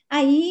 situação?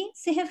 Aí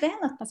se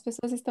revela. As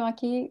pessoas estão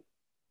aqui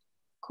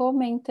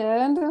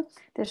comentando.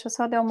 Deixa eu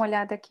só dar uma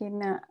olhada aqui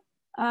na.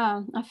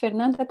 Ah, a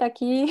Fernanda está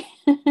aqui.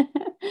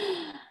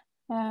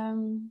 A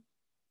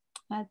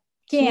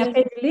Quem é a tia,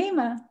 Pedro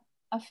Lima?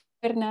 a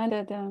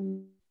Fernanda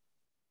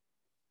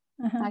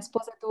A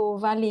esposa do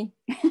Vali.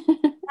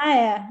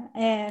 Ah,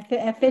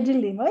 é Fê de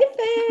Lima. Oi,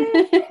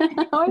 Fê!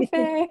 Oi,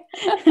 Fê!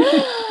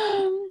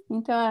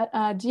 Então,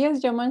 a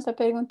Dias Diamante está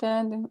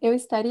perguntando, eu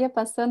estaria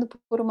passando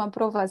por uma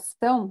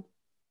aprovação?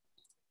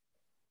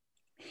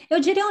 Eu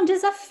diria um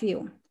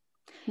desafio.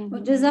 O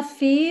Uhum,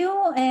 desafio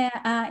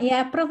e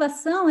a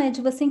aprovação é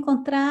de você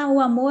encontrar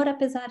o amor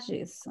apesar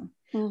disso.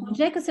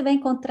 Onde uhum, é que você vai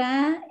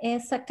encontrar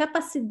essa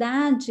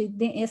capacidade,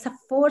 essa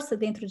força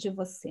dentro de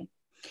você?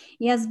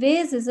 E às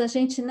vezes a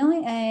gente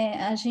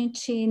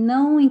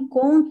não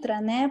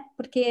encontra, né?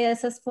 Porque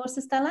essas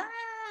forças estão lá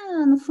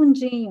no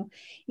fundinho.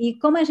 E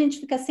como a gente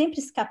fica sempre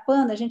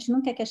escapando, a gente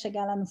nunca quer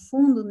chegar lá no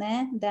fundo,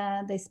 né?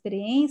 Da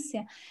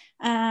experiência,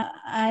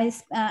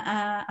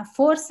 a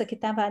força que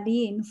estava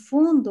ali no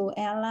fundo,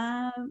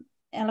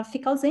 ela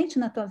fica ausente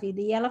na tua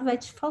vida e ela vai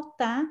te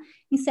faltar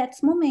em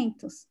certos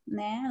momentos,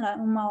 né?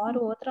 Uma hora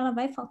ou outra ela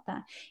vai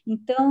faltar.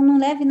 Então, não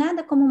leve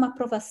nada como uma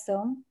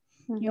aprovação.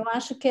 Eu uhum.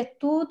 acho que é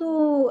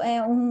tudo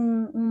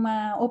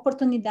uma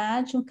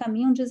oportunidade, um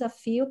caminho, um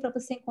desafio para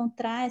você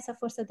encontrar essa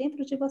força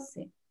dentro de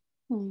você.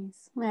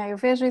 Isso. Eu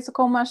vejo isso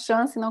como uma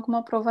chance, não como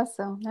uma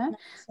aprovação, né?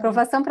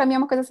 Aprovação para mim é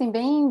uma coisa assim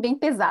bem, bem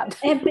pesada.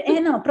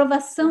 Não,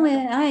 aprovação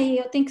ai,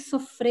 eu tenho que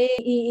sofrer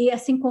e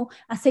assim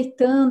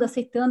aceitando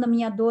a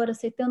minha dor,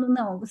 aceitando,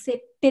 não,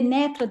 você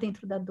penetra Uhum.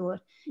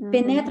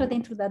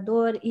 dentro da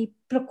dor e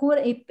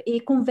procura e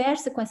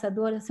conversa com essa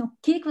dor, assim, o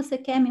que que você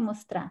quer me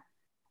mostrar?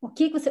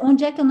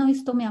 Onde é que eu não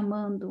estou me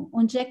amando?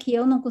 Onde é que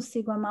eu não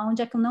consigo amar?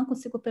 Onde é que eu não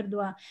consigo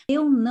perdoar?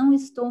 Eu não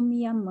estou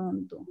me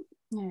amando,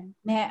 É,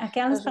 né? eu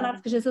Aquelas já.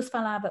 palavras que Jesus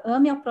falava,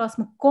 ame ao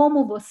próximo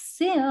como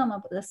você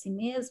ama a si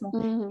mesmo,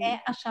 Uhum.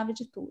 é a chave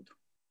de tudo.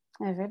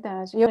 É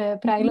verdade. E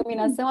para a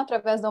iluminação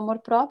através do amor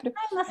próprio,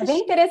 Ai, não é bem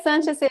assisti.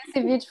 interessante esse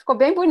vídeo, ficou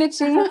bem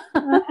bonitinho,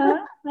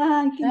 Aham.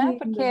 Ai, que né? lindo.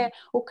 Porque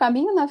o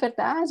caminho, na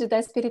verdade, da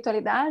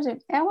espiritualidade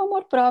é o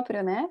amor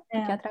próprio, né?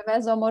 Porque É,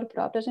 através do amor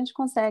próprio a gente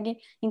consegue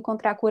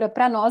encontrar cura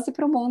para nós e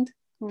para o mundo,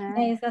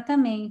 né?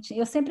 exatamente.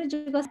 Eu sempre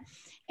digo assim,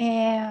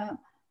 é,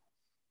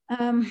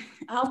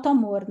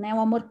 auto-amor, né? O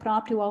amor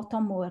próprio, o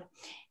auto-amor.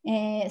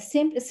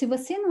 Sempre, se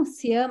você não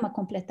se ama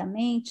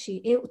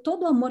completamente,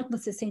 todo o amor que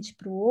você sente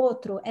para o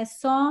outro é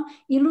só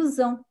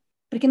ilusão.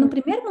 Porque no Uhum.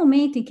 primeiro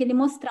momento em que ele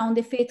mostrar um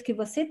defeito que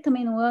você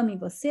também não ama em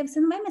você,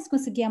 você não vai mais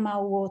conseguir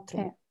amar o outro,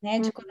 É. né,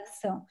 de Uhum.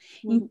 coração.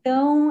 Uhum.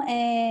 Então,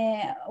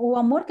 o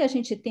amor que a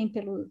gente tem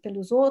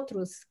pelos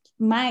outros,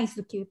 mais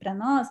do que para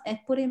nós, é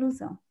por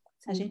ilusão.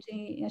 Sim.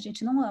 A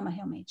gente não ama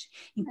realmente.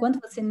 Enquanto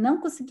você não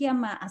conseguir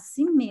amar a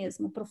si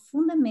mesmo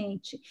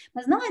profundamente,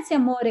 mas não esse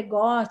amor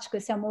egótico,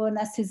 esse amor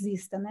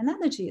narcisista, não é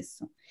nada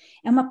disso.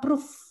 É uma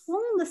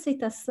profunda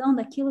aceitação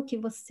daquilo que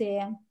você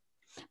é,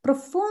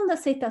 profunda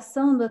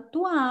aceitação da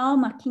tua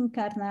alma aqui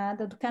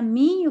encarnada, do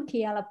caminho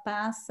que ela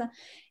passa,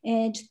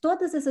 de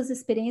todas essas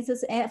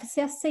experiências, é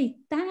você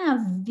aceitar a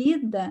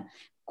vida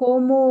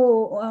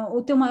como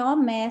o teu maior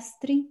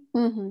mestre,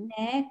 Uhum.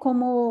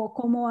 como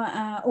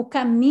o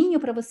caminho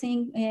para você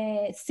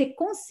ser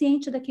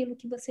consciente daquilo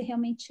que você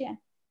realmente é,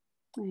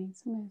 É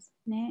isso mesmo.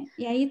 né?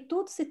 E aí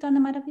tudo se torna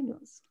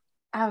maravilhoso.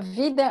 A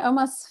vida é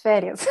umas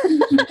férias.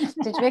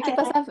 A gente veio aqui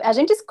passar. A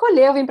gente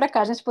escolheu vir para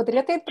cá. A gente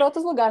poderia ter ido para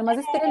outros lugares, mas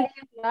estrelinha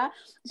lá.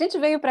 A gente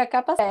veio para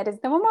cá passar férias.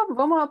 Então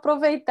vamos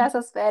aproveitar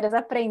essas férias,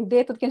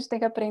 aprender tudo que a gente tem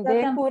que aprender,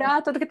 Exatamente.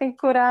 curar tudo que tem que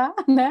curar,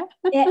 né?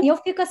 E eu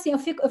fico assim, eu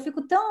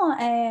fico tão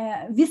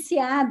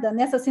viciada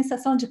nessa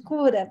sensação de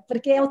cura,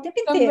 porque é o tempo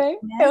inteiro, Também.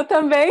 né? Eu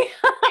também.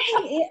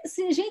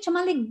 Assim, gente, é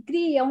uma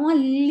alegria, um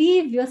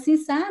alívio, assim,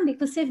 sabe?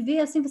 Que você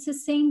vê, assim, você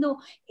sendo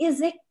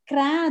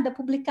execrada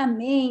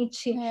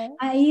publicamente, É,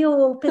 aí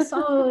o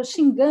pessoal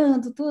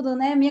xingando tudo,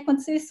 né? Me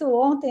aconteceu isso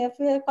ontem, eu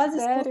fui quase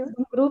expulsa sério.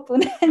 de um grupo,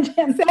 né?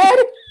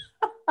 Sério.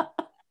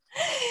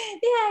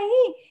 E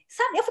aí,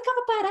 sabe, eu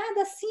ficava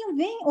parada assim,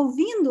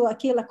 ouvindo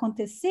aquilo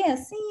acontecer,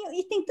 assim,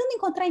 e tentando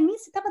encontrar em mim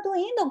se estava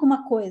doendo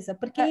alguma coisa,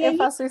 porque Eu aí,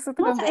 faço isso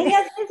nossa, também. aí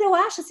às vezes eu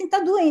acho assim, tá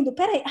doendo,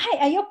 peraí, ai,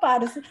 aí eu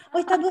paro, assim,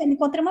 oi, tá doendo,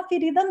 encontrei uma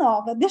ferida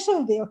nova, deixa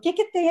eu ver, o que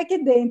que tem aqui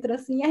dentro,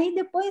 assim, aí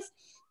depois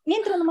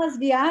entro numas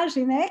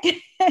viagens, né,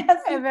 que é É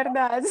assim,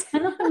 verdade.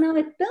 mas no final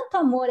é tanto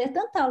amor, é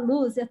tanta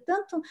luz, é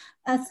tanto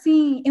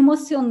assim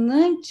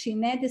emocionante,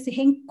 né, desse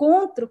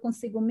reencontro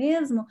consigo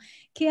mesmo,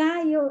 que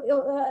ai,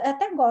 eu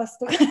até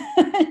gosto de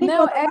Não,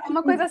 encontrar é mais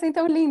uma coisa gente. assim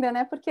tão linda,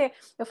 né? Porque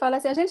eu falo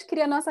assim, a gente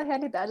cria a nossa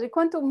realidade. E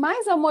quanto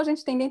mais amor a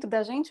gente tem dentro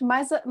da gente,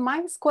 mais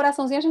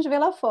coraçãozinho a gente vê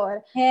lá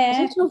fora. A É,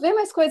 gente não vê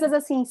mais coisas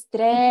assim,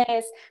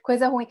 estresse,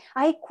 coisa ruim.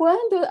 Aí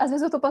quando, às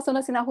vezes eu tô passando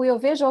assim na rua e eu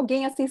vejo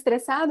alguém assim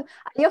estressado,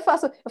 aí eu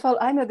falo,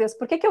 ai meu Deus,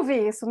 por que que eu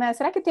vi isso, né?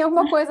 Será que tem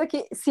alguma coisa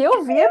que, se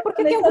eu vi, é eu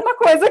porque tem também sou alguma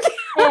coisa que...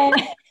 é,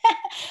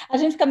 a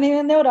gente fica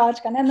meio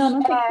neurótica, né? Não,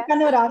 não tem que ficar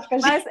neurótica,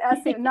 Mas gente.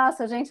 assim,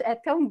 nossa, gente, é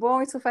tão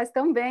bom, isso faz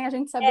tão bem a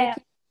gente saber É,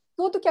 que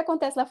tudo que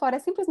acontece lá fora é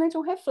simplesmente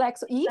um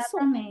reflexo. E isso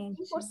é cem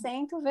por exatamente.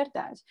 cento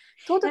verdade.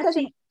 Tudo É que a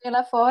gente assim, vê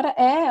lá fora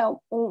é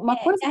uma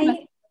coisa que nasce aí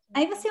aqui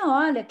Aí você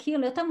olha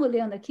aquilo, eu estava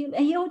olhando aquilo,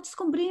 aí eu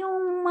descobri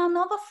uma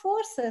nova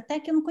força, até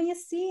que eu não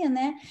conhecia,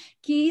 né?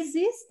 Que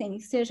existem,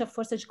 seja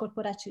força de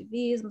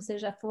corporativismo,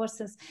 seja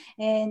forças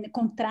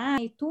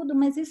contrárias e tudo,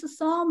 mas isso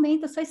só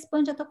aumenta, só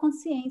expande a tua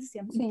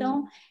consciência.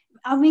 Então, Sim,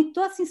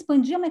 aumentou, assim,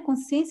 expandiu a minha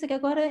consciência, que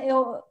agora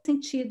eu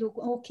sentido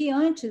o que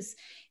antes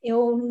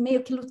eu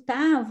meio que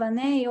lutava,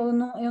 né? Eu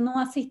não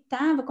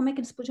aceitava como é que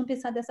eles podiam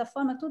pensar dessa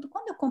forma, tudo.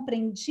 Quando eu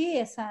compreendi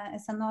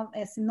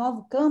esse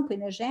novo campo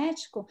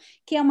energético,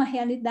 que é uma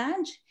realidade,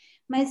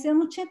 mas eu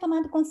não tinha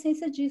tomado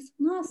consciência disso.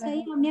 Nossa,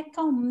 aí eu me aham,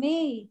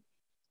 acalmei.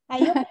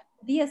 Aí eu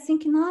percebi assim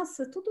que,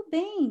 nossa, tudo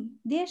bem,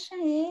 deixa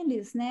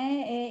eles,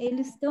 né?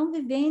 Eles estão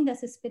vivendo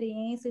essa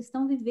experiência,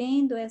 estão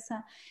vivendo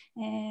essa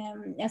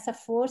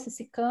força,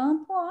 esse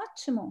campo,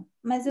 ótimo.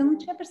 Mas eu não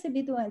tinha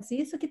percebido antes,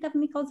 isso que estava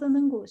me causando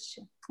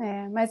angústia.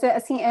 mas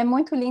assim, é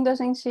muito lindo a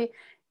gente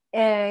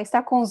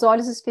estar com os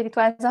olhos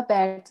espirituais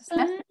abertos,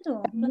 né?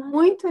 Claro, claro,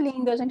 Muito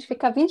lindo a gente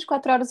ficar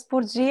 24 horas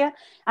por dia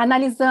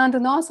analisando,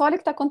 nossa, olha o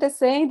que está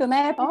acontecendo,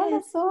 né? é Olha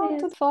isso só, tudo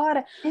mesmo.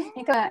 fora. É,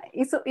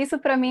 Então, isso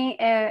para mim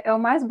é o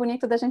mais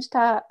bonito da gente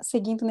estar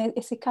seguindo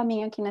esse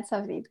caminho aqui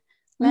nessa vida,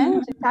 né?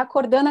 uhum, De estar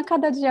acordando a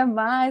cada dia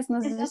mais,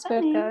 nos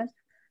exatamente. despertando.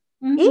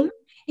 Uhum. E,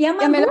 E e a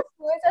melhor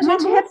coisa é a uma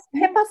gente luz,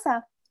 né?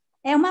 repassar.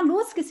 É uma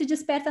luz que se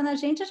desperta na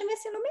gente, a gente vai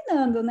se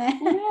iluminando, né?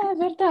 É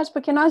verdade,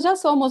 porque nós já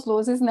somos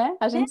luzes, né?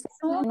 A É gente sempre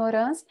na só.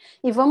 ignorância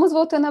e vamos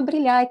voltando a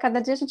brilhar, e cada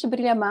dia a gente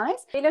brilha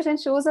mais, e a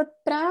gente usa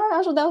para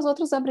ajudar os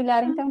outros a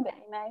brilharem também,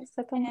 né? Isso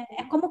é tão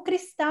É bom. como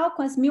cristal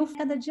com as mil.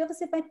 Cada dia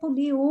você vai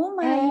polir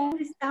uma e o É,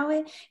 cristal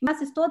é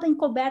massa toda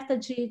encoberta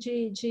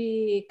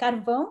de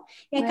carvão.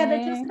 E aí cada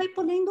dia você é. vai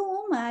polindo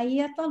uma. Aí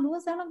a tua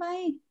luz ela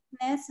vai,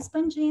 né, se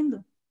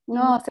expandindo. E,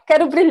 Nossa, eu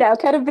quero brilhar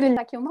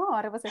aqui 1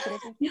 hora, você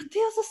acredita? meu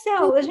Deus do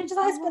céu, a gente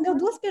só respondeu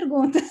duas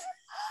perguntas.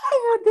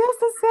 Meu Deus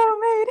do céu,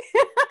 Meire!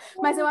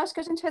 Mas eu acho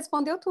que a gente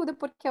respondeu tudo,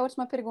 porque a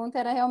última pergunta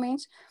era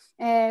realmente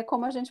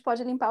como a gente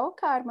pode limpar o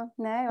karma,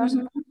 né? Eu acho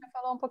que Uhum. você já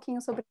falou um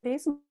pouquinho sobre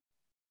isso,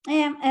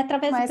 É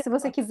através do mas se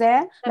você perdão. quiser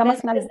dar uma Através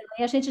do finalizada. perdão.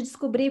 E a gente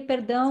descobrir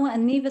perdão a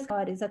níveis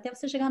maiores, até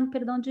você chegar no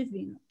perdão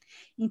divino.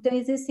 Então,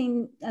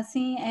 existem,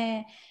 assim,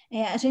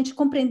 a gente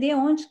compreender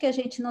onde que a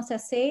gente não se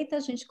aceita, a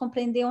gente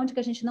compreender onde que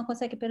a gente não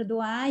consegue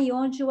perdoar e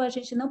onde a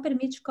gente não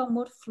permite que o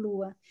amor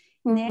flua,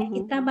 né? E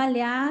Uhum.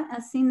 trabalhar,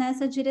 assim,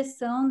 nessa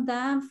direção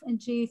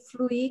de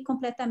fluir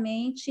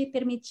completamente e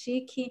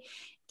permitir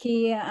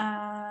que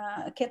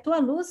a tua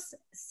luz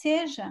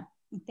seja,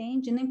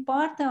 entende? Não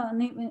importa,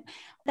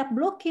 está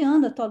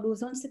bloqueando a tua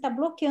luz, onde você está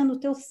bloqueando o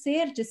teu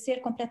ser de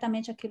ser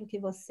completamente aquilo que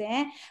você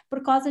é,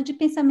 por causa de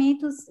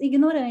pensamentos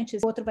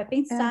ignorantes. O outro vai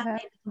pensar, Aham.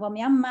 eles não vão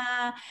me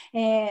amar,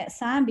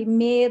 sabe?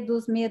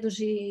 Medos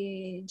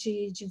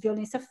de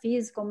violência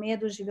física, ou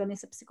medos de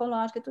violência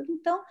psicológica, tudo.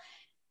 Então,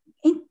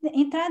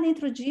 entrar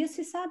dentro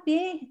disso e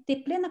saber,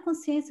 ter plena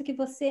consciência que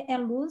você é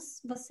luz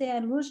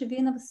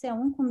divina, você é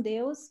um com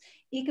Deus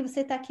e que você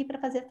está aqui para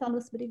fazer a tua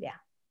luz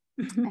brilhar.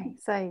 É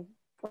isso aí.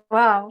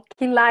 Uau,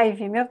 que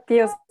live, meu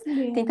Deus. Tem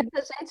Lindo.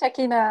 tanta gente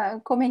aqui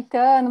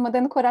comentando,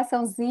 mandando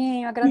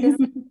coraçãozinho,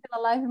 agradecendo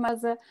pela live,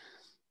 mas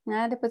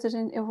né, depois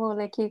eu vou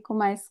ler aqui com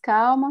mais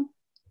calma.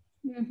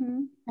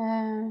 Uhum.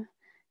 É,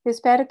 eu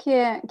espero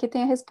que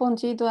tenha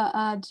respondido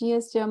a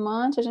Dias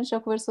Diamante. A gente já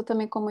conversou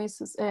também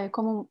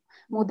como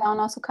mudar o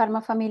nosso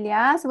karma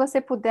familiar. Se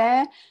você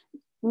puder,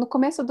 no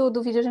começo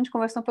do vídeo a gente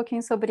conversou um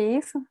pouquinho sobre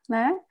isso,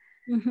 né?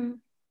 Uhum.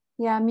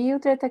 E a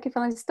Mildred está aqui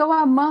falando, estou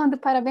amando,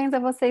 parabéns a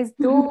vocês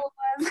duas.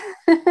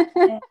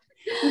 Uhum.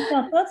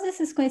 Então, todos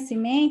esses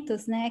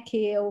conhecimentos, né,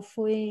 que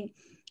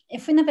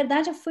na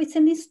verdade, eu fui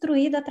sendo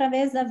instruída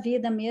através da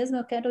vida mesmo.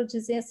 Eu quero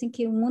dizer assim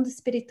que o mundo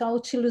espiritual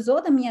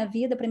utilizou da minha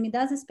vida para me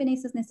dar as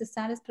experiências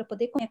necessárias para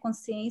poder com a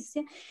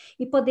consciência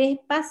e poder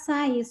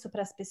passar isso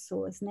para as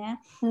pessoas, né?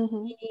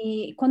 Uhum,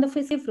 E quando eu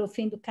fui escrever o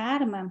Fim do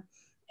Karma,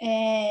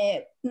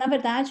 na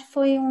verdade,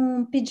 foi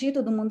um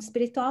pedido do mundo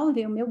espiritual,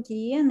 veio o meu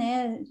guia,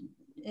 né?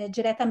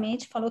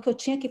 Diretamente falou que eu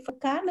tinha que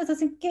focar, mas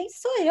assim, quem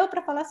sou eu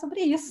para falar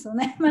sobre isso,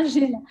 né?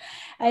 Imagina.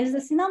 Aí eles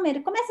assim, não,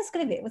 Meire, começa a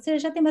escrever. Você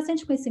já tem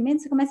bastante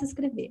conhecimento, você começa a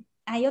escrever.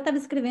 Aí eu estava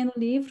escrevendo o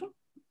livro,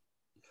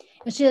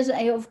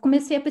 eu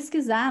comecei a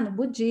pesquisar no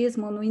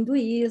budismo, no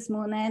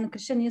hinduísmo, né, no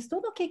cristianismo,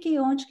 tudo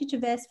onde que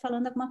tivesse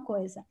falando alguma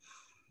coisa.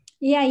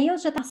 E aí eu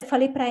já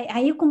falei para,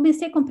 aí eu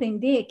comecei a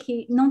compreender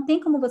que não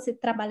tem como você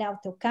trabalhar o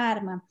teu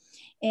karma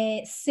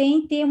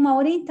sem ter uma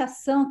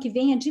orientação que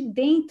venha de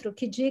dentro,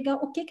 que diga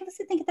o que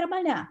você tem que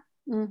trabalhar.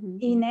 uhum.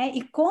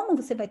 E como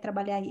você vai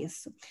trabalhar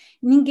isso?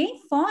 Ninguém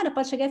fora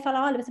pode chegar e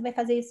falar, olha, você vai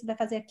fazer isso, vai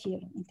fazer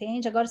aquilo,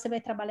 entende? Agora você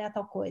vai trabalhar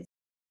tal coisa.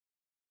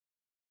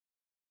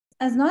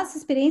 As nossas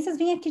experiências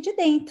vêm aqui de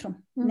dentro,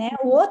 né?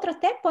 Uhum. O outro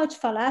até pode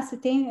falar, se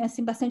tem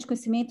assim bastante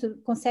conhecimento,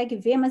 consegue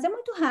ver, mas é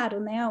muito raro,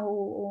 né?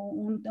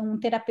 Um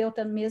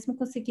terapeuta mesmo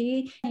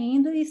conseguir ir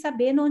indo e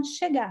saber onde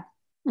chegar,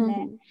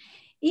 né? Uhum.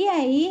 E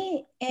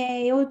aí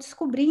eu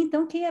descobri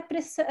então que a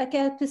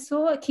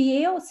pessoa, que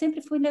eu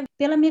sempre fui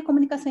pela minha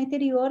comunicação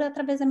interior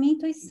através da minha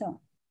intuição.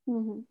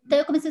 Uhum. Então,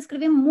 eu comecei a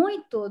escrever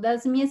muito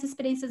das minhas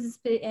experiências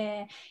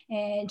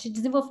de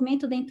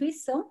desenvolvimento da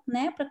intuição,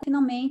 né, para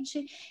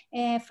finalmente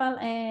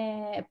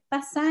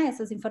passar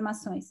essas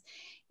informações.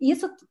 E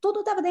isso tudo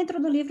estava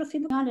dentro do livro.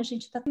 Olha,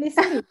 gente, está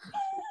nesse livro.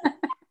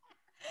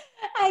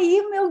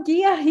 Aí o meu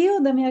guia riu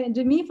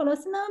de mim e falou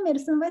assim: não, Mary,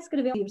 você não vai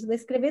escrever um livro, você vai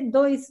escrever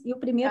dois, e o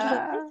primeiro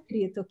já está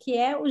escrito, que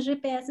é o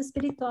GPS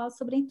espiritual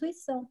sobre a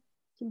intuição.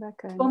 Que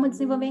bacana. Como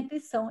desenvolver a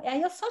intuição. E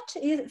aí eu só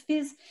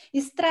fiz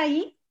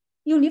extrair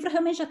e o livro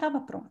realmente já estava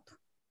pronto,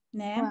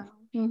 né?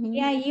 Uhum. E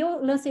aí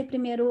eu lancei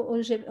primeiro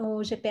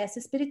o GPS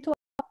espiritual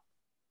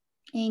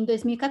em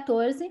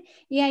 2014,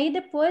 e aí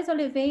depois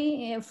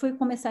eu fui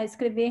começar a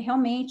escrever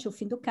realmente o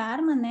Fim do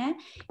Karma, né?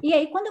 E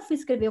aí quando eu fui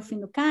escrever o Fim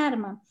do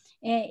Karma,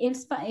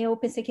 eu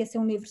pensei que ia ser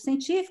um livro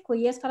científico,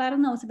 e eles falaram,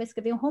 não, você vai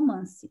escrever um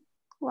romance.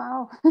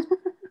 Uau!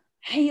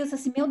 Aí eu disse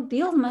assim, meu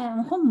Deus, mas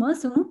um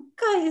romance, eu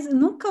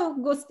nunca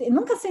gostei,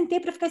 nunca sentei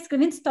para ficar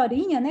escrevendo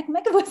historinha, né? Como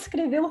é que eu vou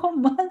escrever um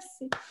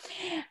romance?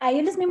 Aí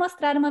eles me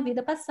mostraram uma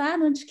vida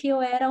passada, onde que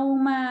eu era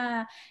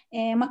uma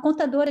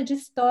contadora de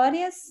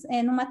histórias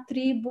numa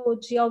tribo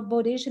de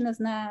aborígenes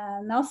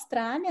na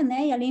Austrália,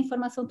 né? E ali a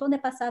informação toda é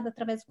passada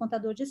através do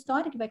contador de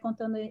história, que vai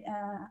contando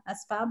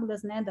as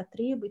fábulas, né, da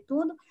tribo e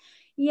tudo.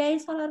 E aí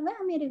eles falaram,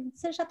 Miriam,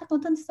 você já está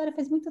contando história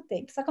faz muito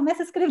tempo, só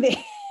começa a escrever.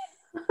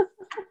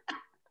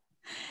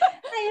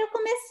 Aí eu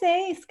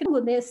comecei a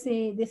escrever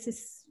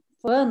desses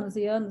anos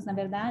e anos, na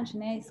verdade,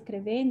 né,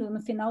 escrevendo.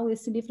 No final,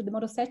 esse livro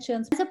demorou 7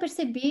 anos. Mas eu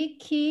percebi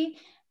que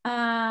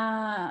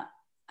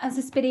as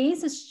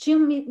experiências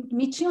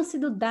me tinham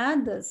sido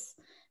dadas,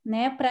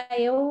 né, para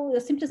eu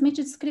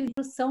simplesmente descrever.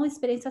 São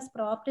experiências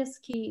próprias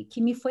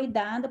que me foi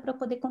dada para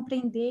poder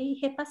compreender e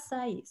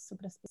repassar isso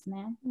para as pessoas,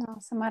 né?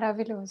 Nossa,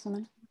 maravilhoso,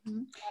 né?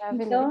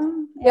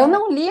 Maravilhoso. Então, eu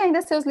não li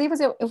ainda seus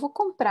livros, eu vou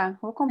comprar,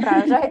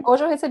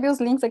 hoje eu recebi os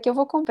links aqui, eu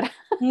vou comprar.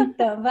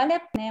 Então, vale a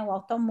pena, né? O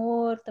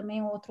Auto-Amor,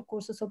 também um outro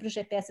curso sobre o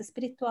GPS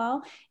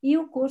espiritual e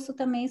o curso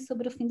também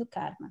sobre o fim do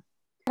karma.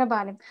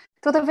 Trabalha.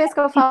 Toda vez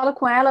que eu falo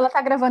com ela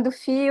tá gravando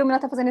filme,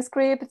 ela tá fazendo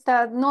script,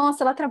 tá...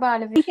 Nossa, ela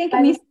trabalha. Em quem que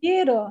eu me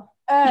inspiro?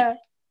 É.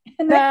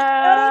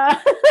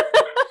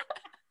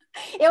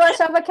 Eu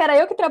achava que era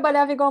eu que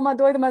trabalhava igual uma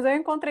doida, mas eu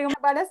encontrei um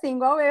trabalho assim,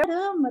 igual eu.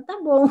 Caramba, tá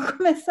bom, vou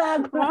começar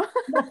agora.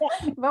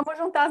 Vamos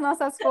juntar as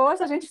nossas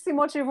forças, a gente se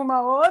motiva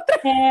uma outra.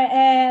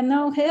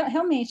 Não,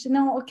 realmente,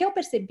 não. O que eu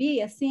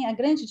percebi, assim, a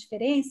grande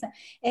diferença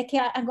é que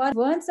agora,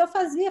 antes eu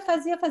fazia,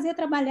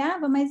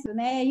 trabalhava, mas,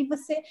 né, aí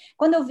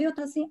quando eu vi, eu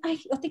tô assim,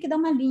 eu tenho que dar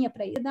uma linha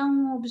para isso, dar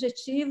um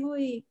objetivo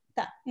e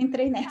tá,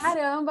 entrei nessa.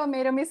 Caramba,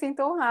 Meira, eu me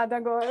sinto honrada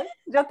agora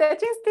de eu ter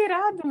te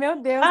inspirado, meu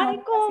Deus.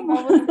 Ai, como?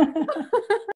 Assim,